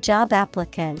award, a job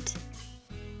applicant.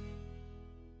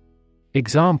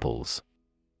 Examples: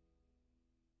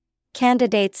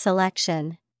 candidate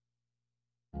selection,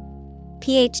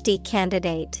 PhD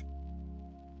candidate.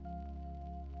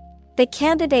 The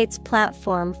candidate's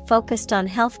platform focused on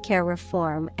healthcare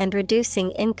reform and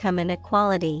reducing income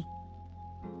inequality.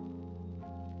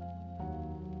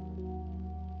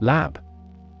 Lab.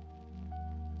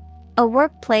 A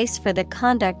workplace for the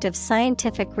conduct of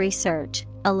scientific research,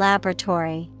 a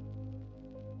laboratory.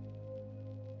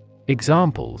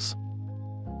 Examples: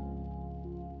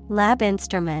 lab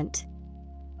instrument,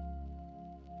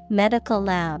 medical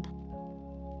lab.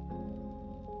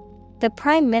 The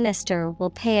Prime Minister will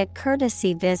pay a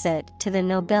courtesy visit to the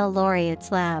Nobel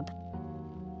laureate's lab.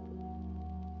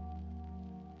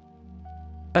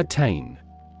 Attain.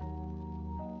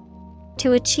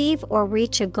 To achieve or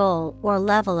reach a goal or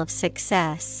level of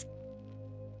success.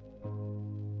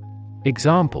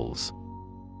 Examples: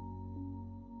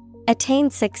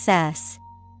 attain success,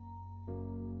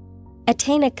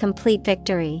 attain a complete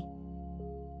victory.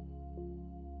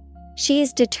 She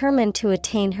is determined to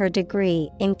attain her degree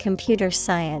in computer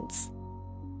science.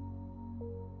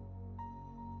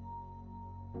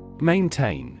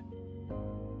 Maintain.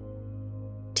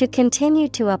 To continue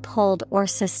to uphold or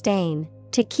sustain,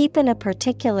 to keep in a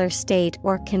particular state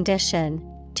or condition,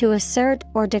 to assert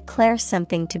or declare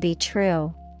something to be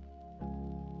true.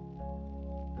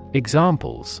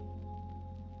 Examples: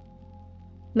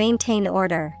 maintain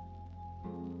order,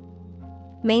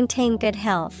 maintain good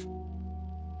health.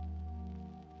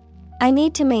 I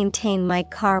need to maintain my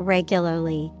car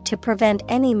regularly to prevent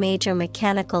any major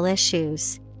mechanical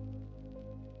issues.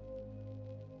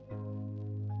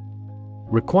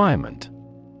 Requirement.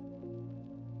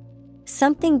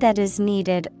 Something that is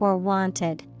needed or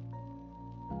wanted.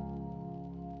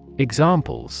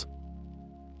 Examples: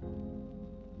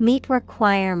 meet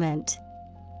requirement,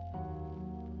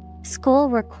 school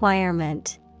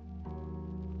requirement.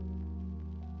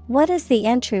 What is the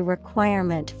entry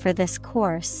requirement for this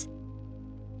course?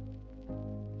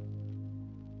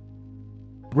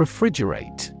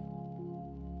 Refrigerate.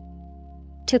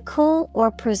 To cool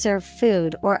or preserve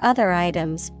food or other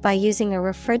items by using a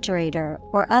refrigerator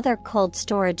or other cold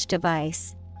storage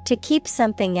device. To keep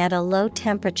something at a low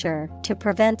temperature to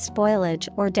prevent spoilage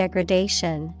or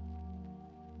degradation.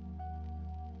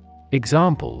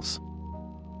 Examples: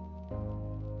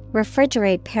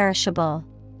 refrigerate perishable,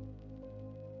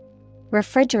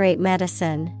 refrigerate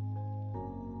medicine.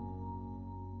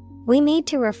 We need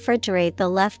to refrigerate the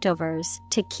leftovers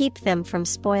to keep them from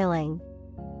spoiling.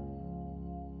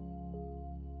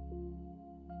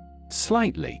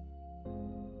 Slightly.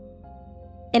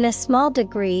 In a small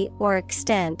degree or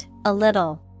extent, a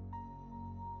little.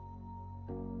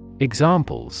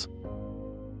 Examples: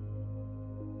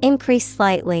 increase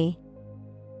slightly,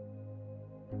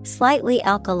 slightly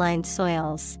alkaline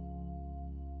soils.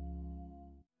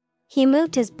 He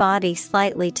moved his body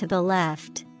slightly to the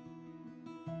left.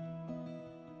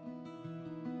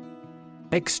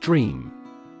 Extreme.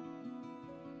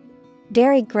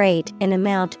 Very great in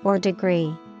amount or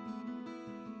degree.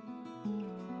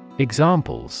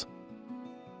 Examples: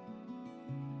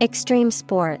 extreme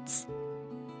sports,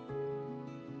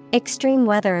 extreme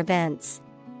weather events.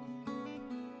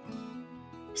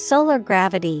 Solar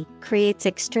gravity creates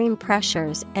extreme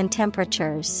pressures and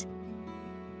temperatures.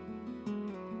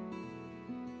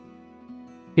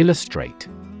 Illustrate.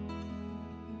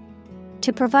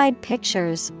 To provide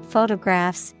pictures,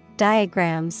 photographs,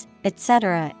 diagrams,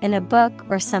 etc. in a book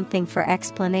or something for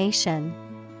explanation.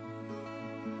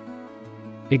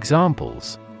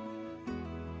 Examples: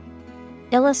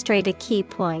 illustrate a key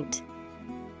point.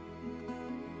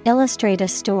 Illustrate a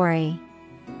story.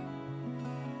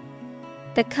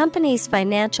 The company's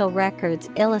financial records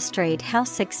illustrate how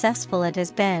successful it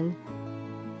has been.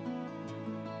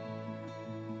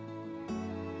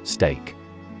 Stake.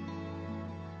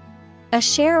 A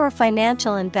share or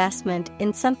financial investment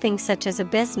in something such as a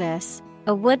business,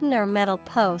 a wooden or metal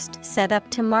post set up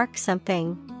to mark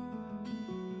something.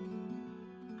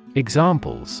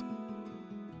 Examples: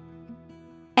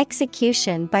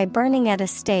 execution by burning at a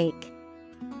stake.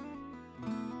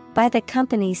 By the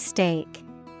company's stake.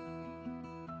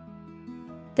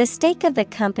 The stake of the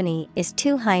company is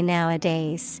too high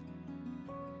nowadays.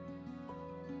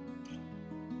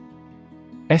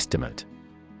 Estimate.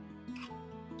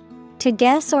 To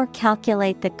guess or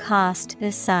calculate the cost,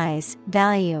 the size,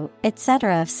 value,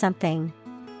 etc. of something.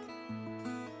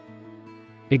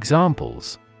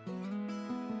 Examples: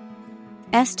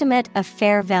 estimate of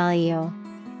fair value.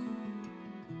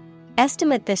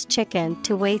 Estimate this chicken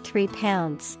to weigh 3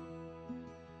 pounds.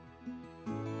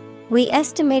 We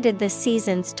estimated the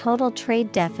season's total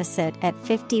trade deficit at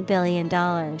 $50 billion.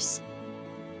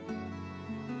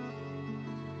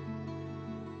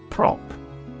 Prop.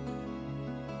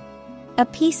 A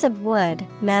piece of wood,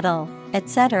 metal,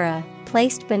 etc.,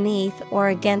 placed beneath or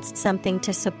against something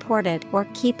to support it or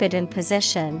keep it in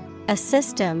position, a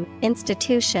system,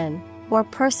 institution, or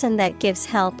person that gives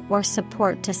help or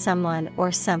support to someone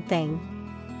or something.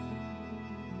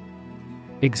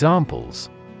 Examples: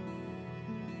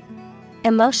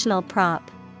 emotional prop.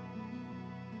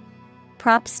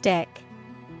 Prop stick.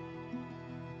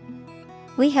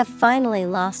 We have finally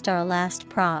lost our last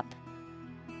prop.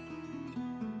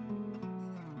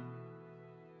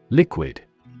 Liquid.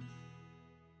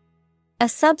 A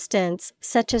substance,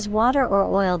 such as water or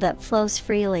oil that flows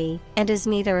freely, and is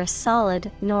neither a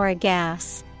solid nor a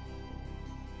gas.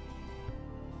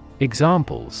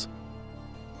 Examples: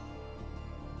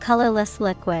 colorless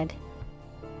liquid.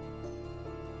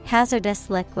 Hazardous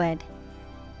liquid.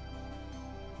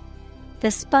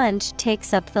 The sponge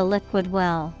takes up the liquid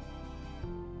well.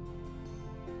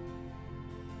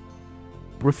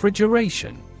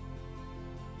 Refrigeration.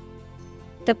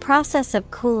 The process of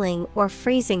cooling or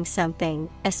freezing something,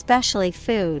 especially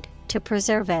food, to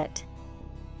preserve it.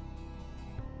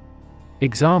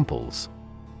 Examples: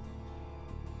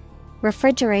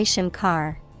 refrigeration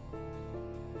car.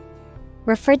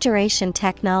 Refrigeration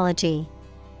technology.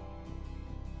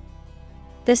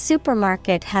 The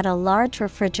supermarket had a large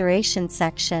refrigeration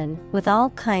section with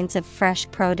all kinds of fresh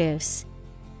produce.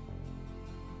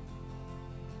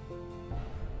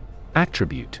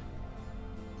 Attribute.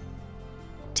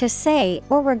 To say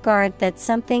or regard that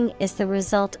something is the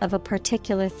result of a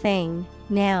particular thing,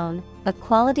 noun, a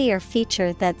quality or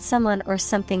feature that someone or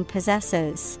something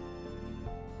possesses.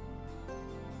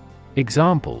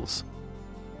 Examples: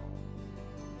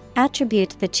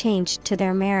 attribute the change to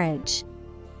their marriage.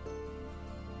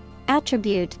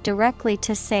 Attribute directly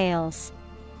to sales.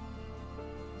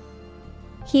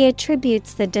 He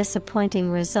attributes the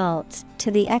disappointing results to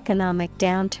the economic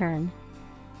downturn.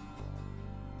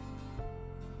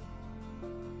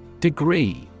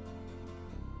 Degree.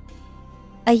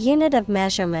 A unit of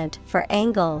measurement for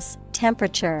angles,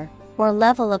 temperature, or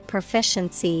level of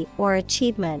proficiency or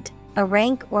achievement, a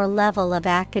rank or level of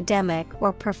academic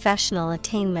or professional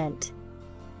attainment.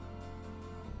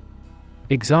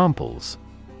 Examples: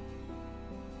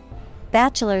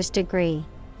 Bachelor's degree,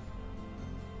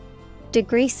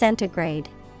 degree centigrade.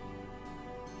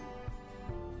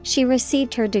 She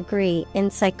received her degree in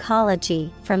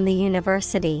psychology from the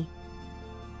university.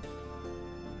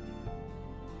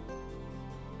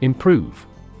 Improve.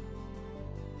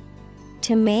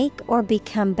 To make or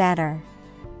become better.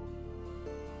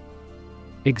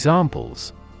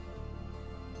 Examples: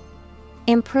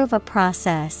 Improve a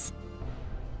process.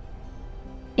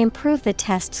 Improve the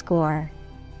test score.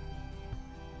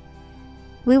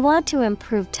 We want to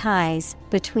improve ties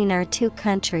between our two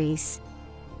countries.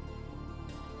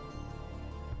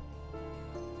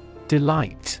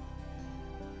 Delight.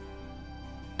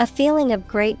 A feeling of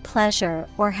great pleasure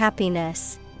or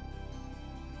happiness.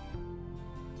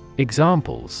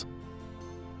 Examples: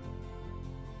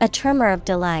 A tremor of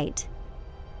delight.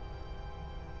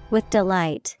 With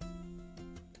delight.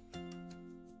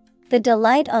 The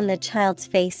delight on the child's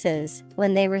faces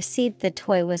when they received the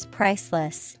toy was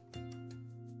priceless.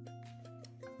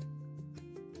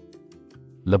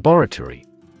 Laboratory.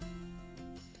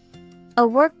 A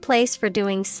workplace for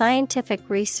doing scientific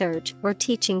research or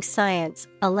teaching science,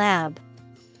 a lab.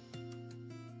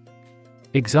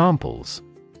 Examples: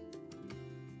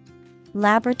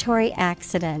 Laboratory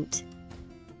accident.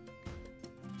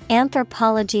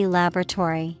 Anthropology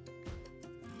laboratory.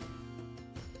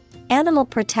 Animal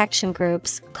protection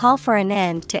groups call for an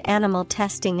end to animal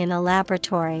testing in a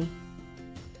laboratory.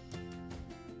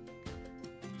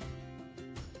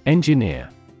 Engineer.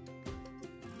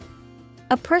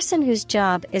 A person whose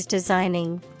job is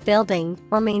designing, building,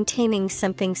 or maintaining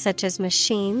something such as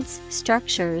machines,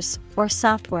 structures, or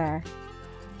software.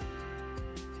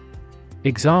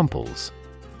 Examples: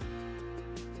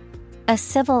 A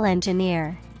civil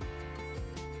engineer.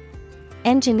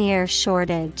 Engineer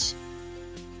shortage.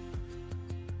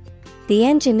 The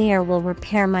engineer will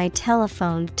repair my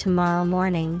telephone tomorrow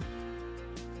morning.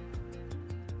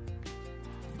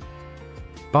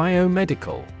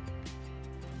 Biomedical.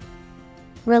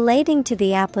 Relating to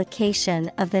the application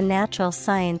of the natural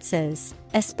sciences,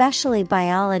 especially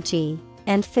biology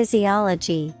and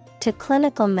physiology, to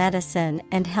clinical medicine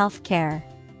and healthcare.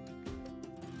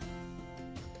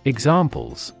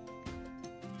 Examples: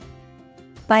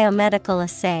 Biomedical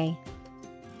assay.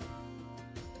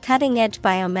 Cutting-edge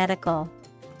biomedical.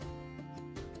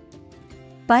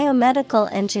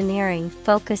 Biomedical engineering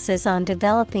focuses on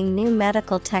developing new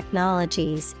medical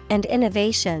technologies and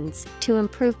innovations to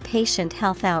improve patient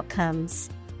health outcomes.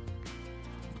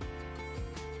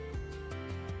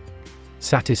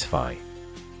 Satisfy.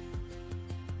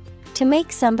 To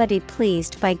make somebody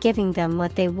pleased by giving them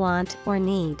what they want or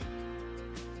need.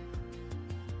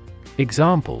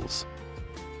 Examples: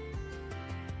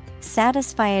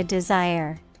 Satisfy a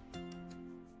desire.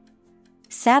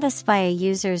 Satisfy a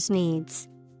user's needs.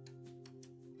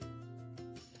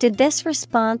 Did this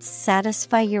response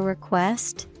satisfy your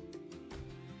request?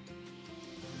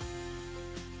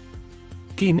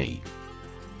 Guinea.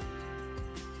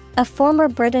 A former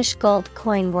British gold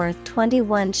coin worth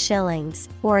 21 shillings,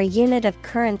 or a unit of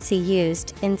currency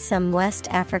used in some West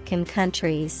African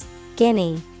countries.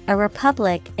 Guinea, a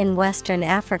republic in Western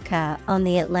Africa on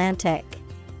the Atlantic.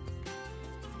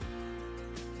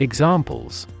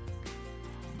 Examples: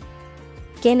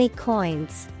 Guinea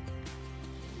coins.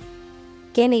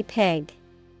 Guinea pig.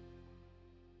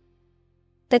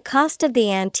 The cost of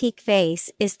the antique vase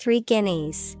is 3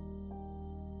 guineas.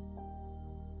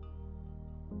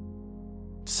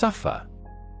 Suffer.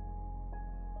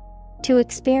 To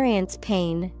experience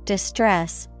pain,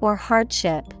 distress, or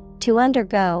hardship, to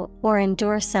undergo or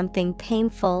endure something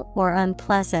painful or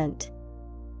unpleasant.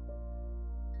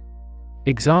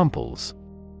 Examples: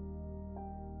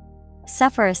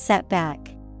 Suffer a setback.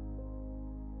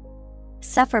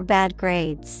 Suffer bad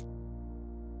grades.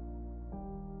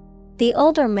 The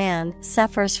older man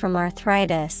suffers from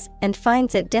arthritis and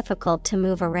finds it difficult to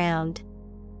move around.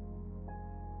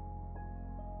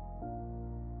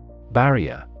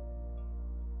 Barrier.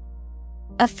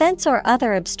 A fence or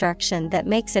other obstruction that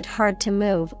makes it hard to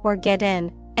move or get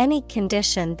in, any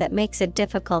condition that makes it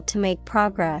difficult to make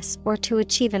progress or to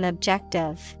achieve an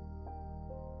objective.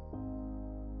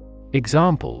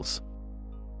 Examples: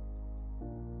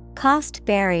 Cost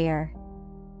barrier.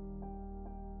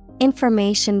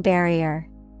 Information barrier.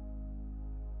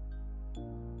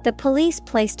 The police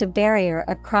placed a barrier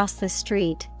across the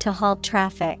street to halt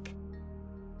traffic.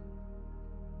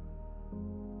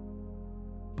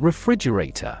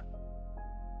 Refrigerator.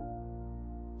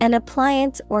 An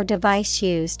appliance or device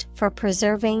used for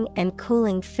preserving and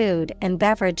cooling food and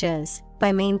beverages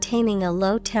by maintaining a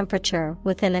low temperature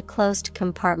within a closed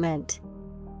compartment.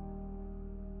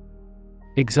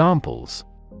 Examples: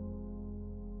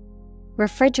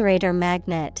 refrigerator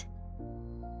magnet,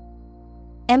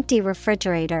 empty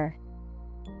refrigerator.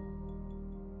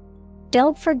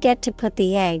 Don't forget to put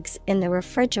the eggs in the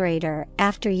refrigerator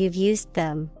after you've used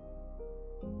them.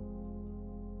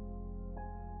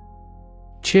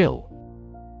 Chill.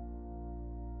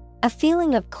 A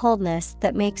feeling of coldness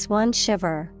that makes one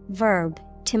shiver. Verb,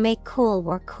 to make cool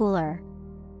or cooler.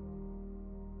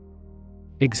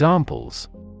 Examples: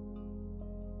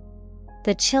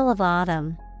 the chill of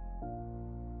autumn.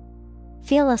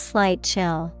 Feel a slight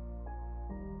chill.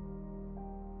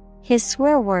 His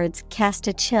swear words cast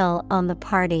a chill on the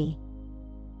party.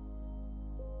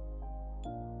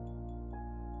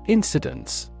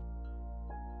 Incidence.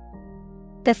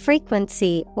 The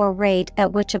frequency or rate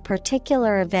at which a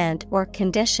particular event or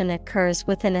condition occurs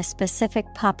within a specific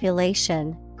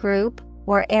population, group,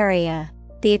 or area.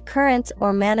 The occurrence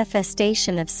or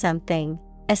manifestation of something,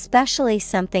 especially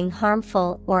something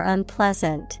harmful or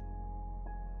unpleasant.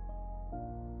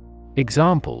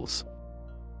 Examples: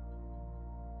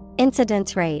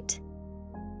 incidence rate.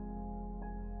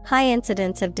 High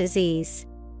incidence of disease.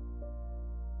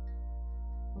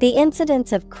 The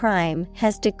incidence of crime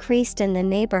has decreased in the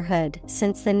neighborhood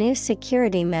since the new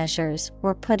security measures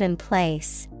were put in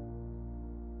place.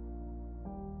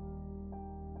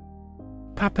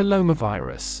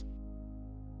 Papillomavirus.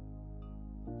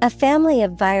 A family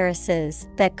of viruses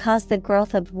that cause the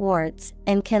growth of warts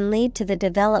and can lead to the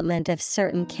development of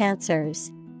certain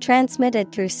cancers,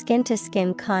 transmitted through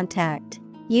skin-to-skin contact,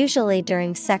 usually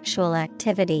during sexual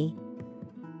activity.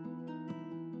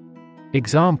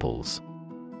 Examples: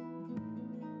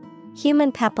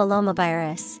 human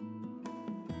papillomavirus.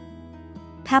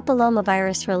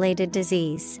 Papillomavirus-related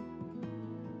disease.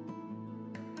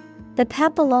 The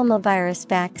papillomavirus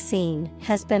vaccine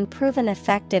has been proven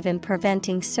effective in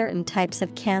preventing certain types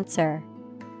of cancer.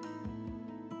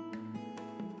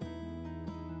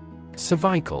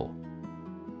 Cervical.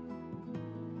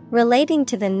 Relating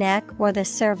to the neck or the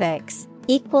cervix,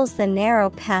 equals the narrow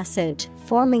passage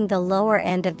forming the lower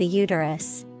end of the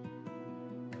uterus.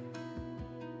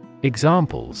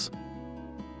 Examples: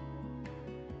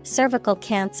 cervical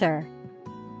cancer.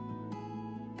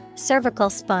 Cervical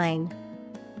spine.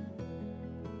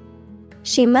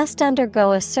 She must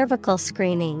undergo a cervical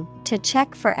screening to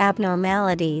check for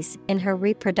abnormalities in her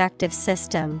reproductive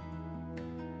system.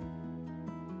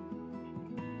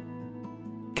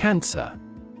 Cancer.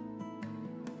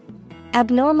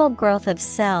 Abnormal growth of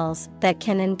cells that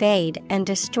can invade and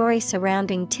destroy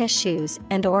surrounding tissues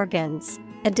and organs.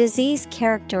 A disease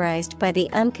characterized by the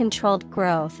uncontrolled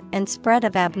growth and spread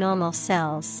of abnormal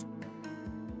cells.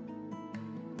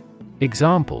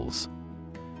 Examples: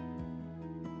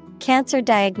 cancer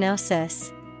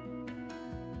diagnosis.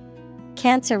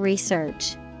 Cancer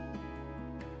research.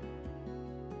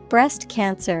 Breast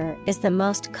cancer is the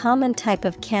most common type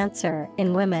of cancer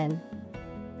in women.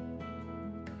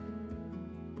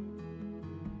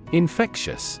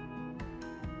 Infectious.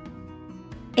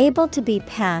 Able to be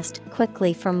passed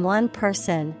quickly from one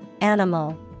person,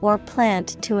 animal, or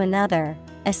plant to another,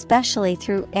 especially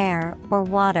through air or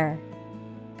water.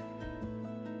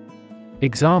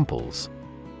 Examples: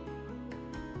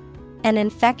 an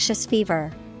infectious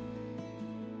fever.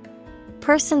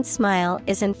 Person's smile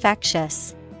is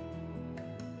infectious.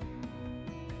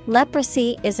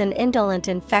 Leprosy is an indolent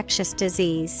infectious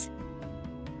disease.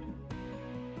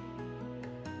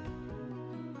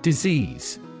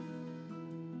 Disease.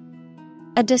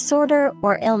 A disorder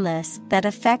or illness that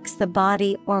affects the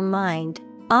body or mind,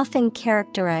 often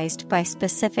characterized by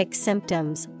specific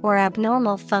symptoms or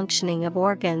abnormal functioning of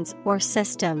organs or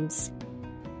systems.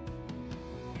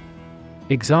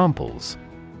 Examples: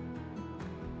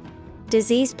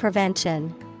 disease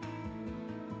prevention.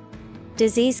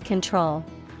 Disease control.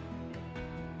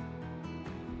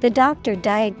 The doctor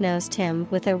diagnosed him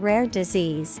with a rare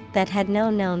disease that had no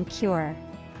known cure.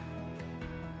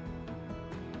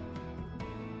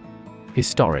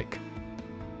 Historic.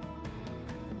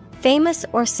 Famous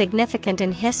or significant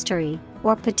in history,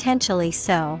 or potentially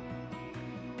so.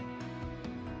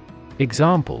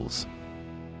 Examples: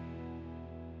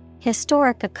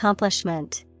 historic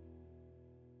accomplishment.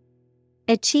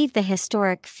 Achieve the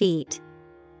historic feat.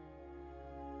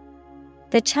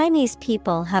 The Chinese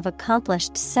people have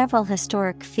accomplished several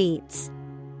historic feats.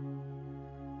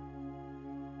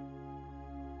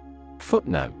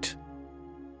 Footnote.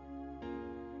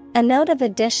 A note of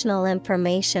additional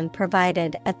information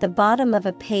provided at the bottom of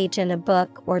a page in a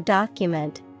book or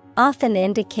document, often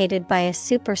indicated by a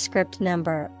superscript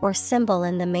number or symbol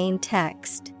in the main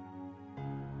text.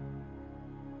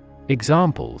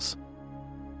 Examples: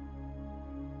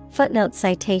 Footnote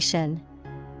citation.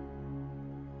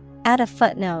 Add a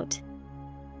footnote.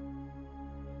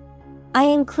 I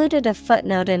included a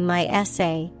footnote in my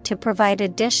essay to provide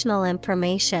additional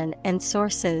information and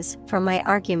sources for my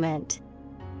argument.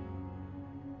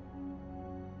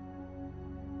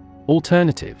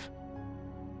 Alternative: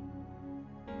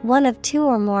 One of two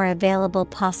or more available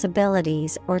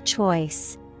possibilities or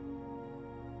choice.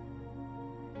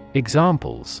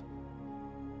 Examples: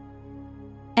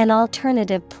 An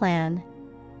alternative plan.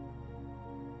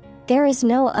 There is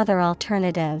no other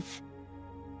alternative.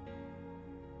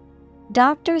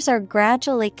 Doctors are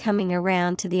gradually coming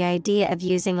around to the idea of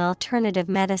using alternative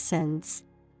medicines.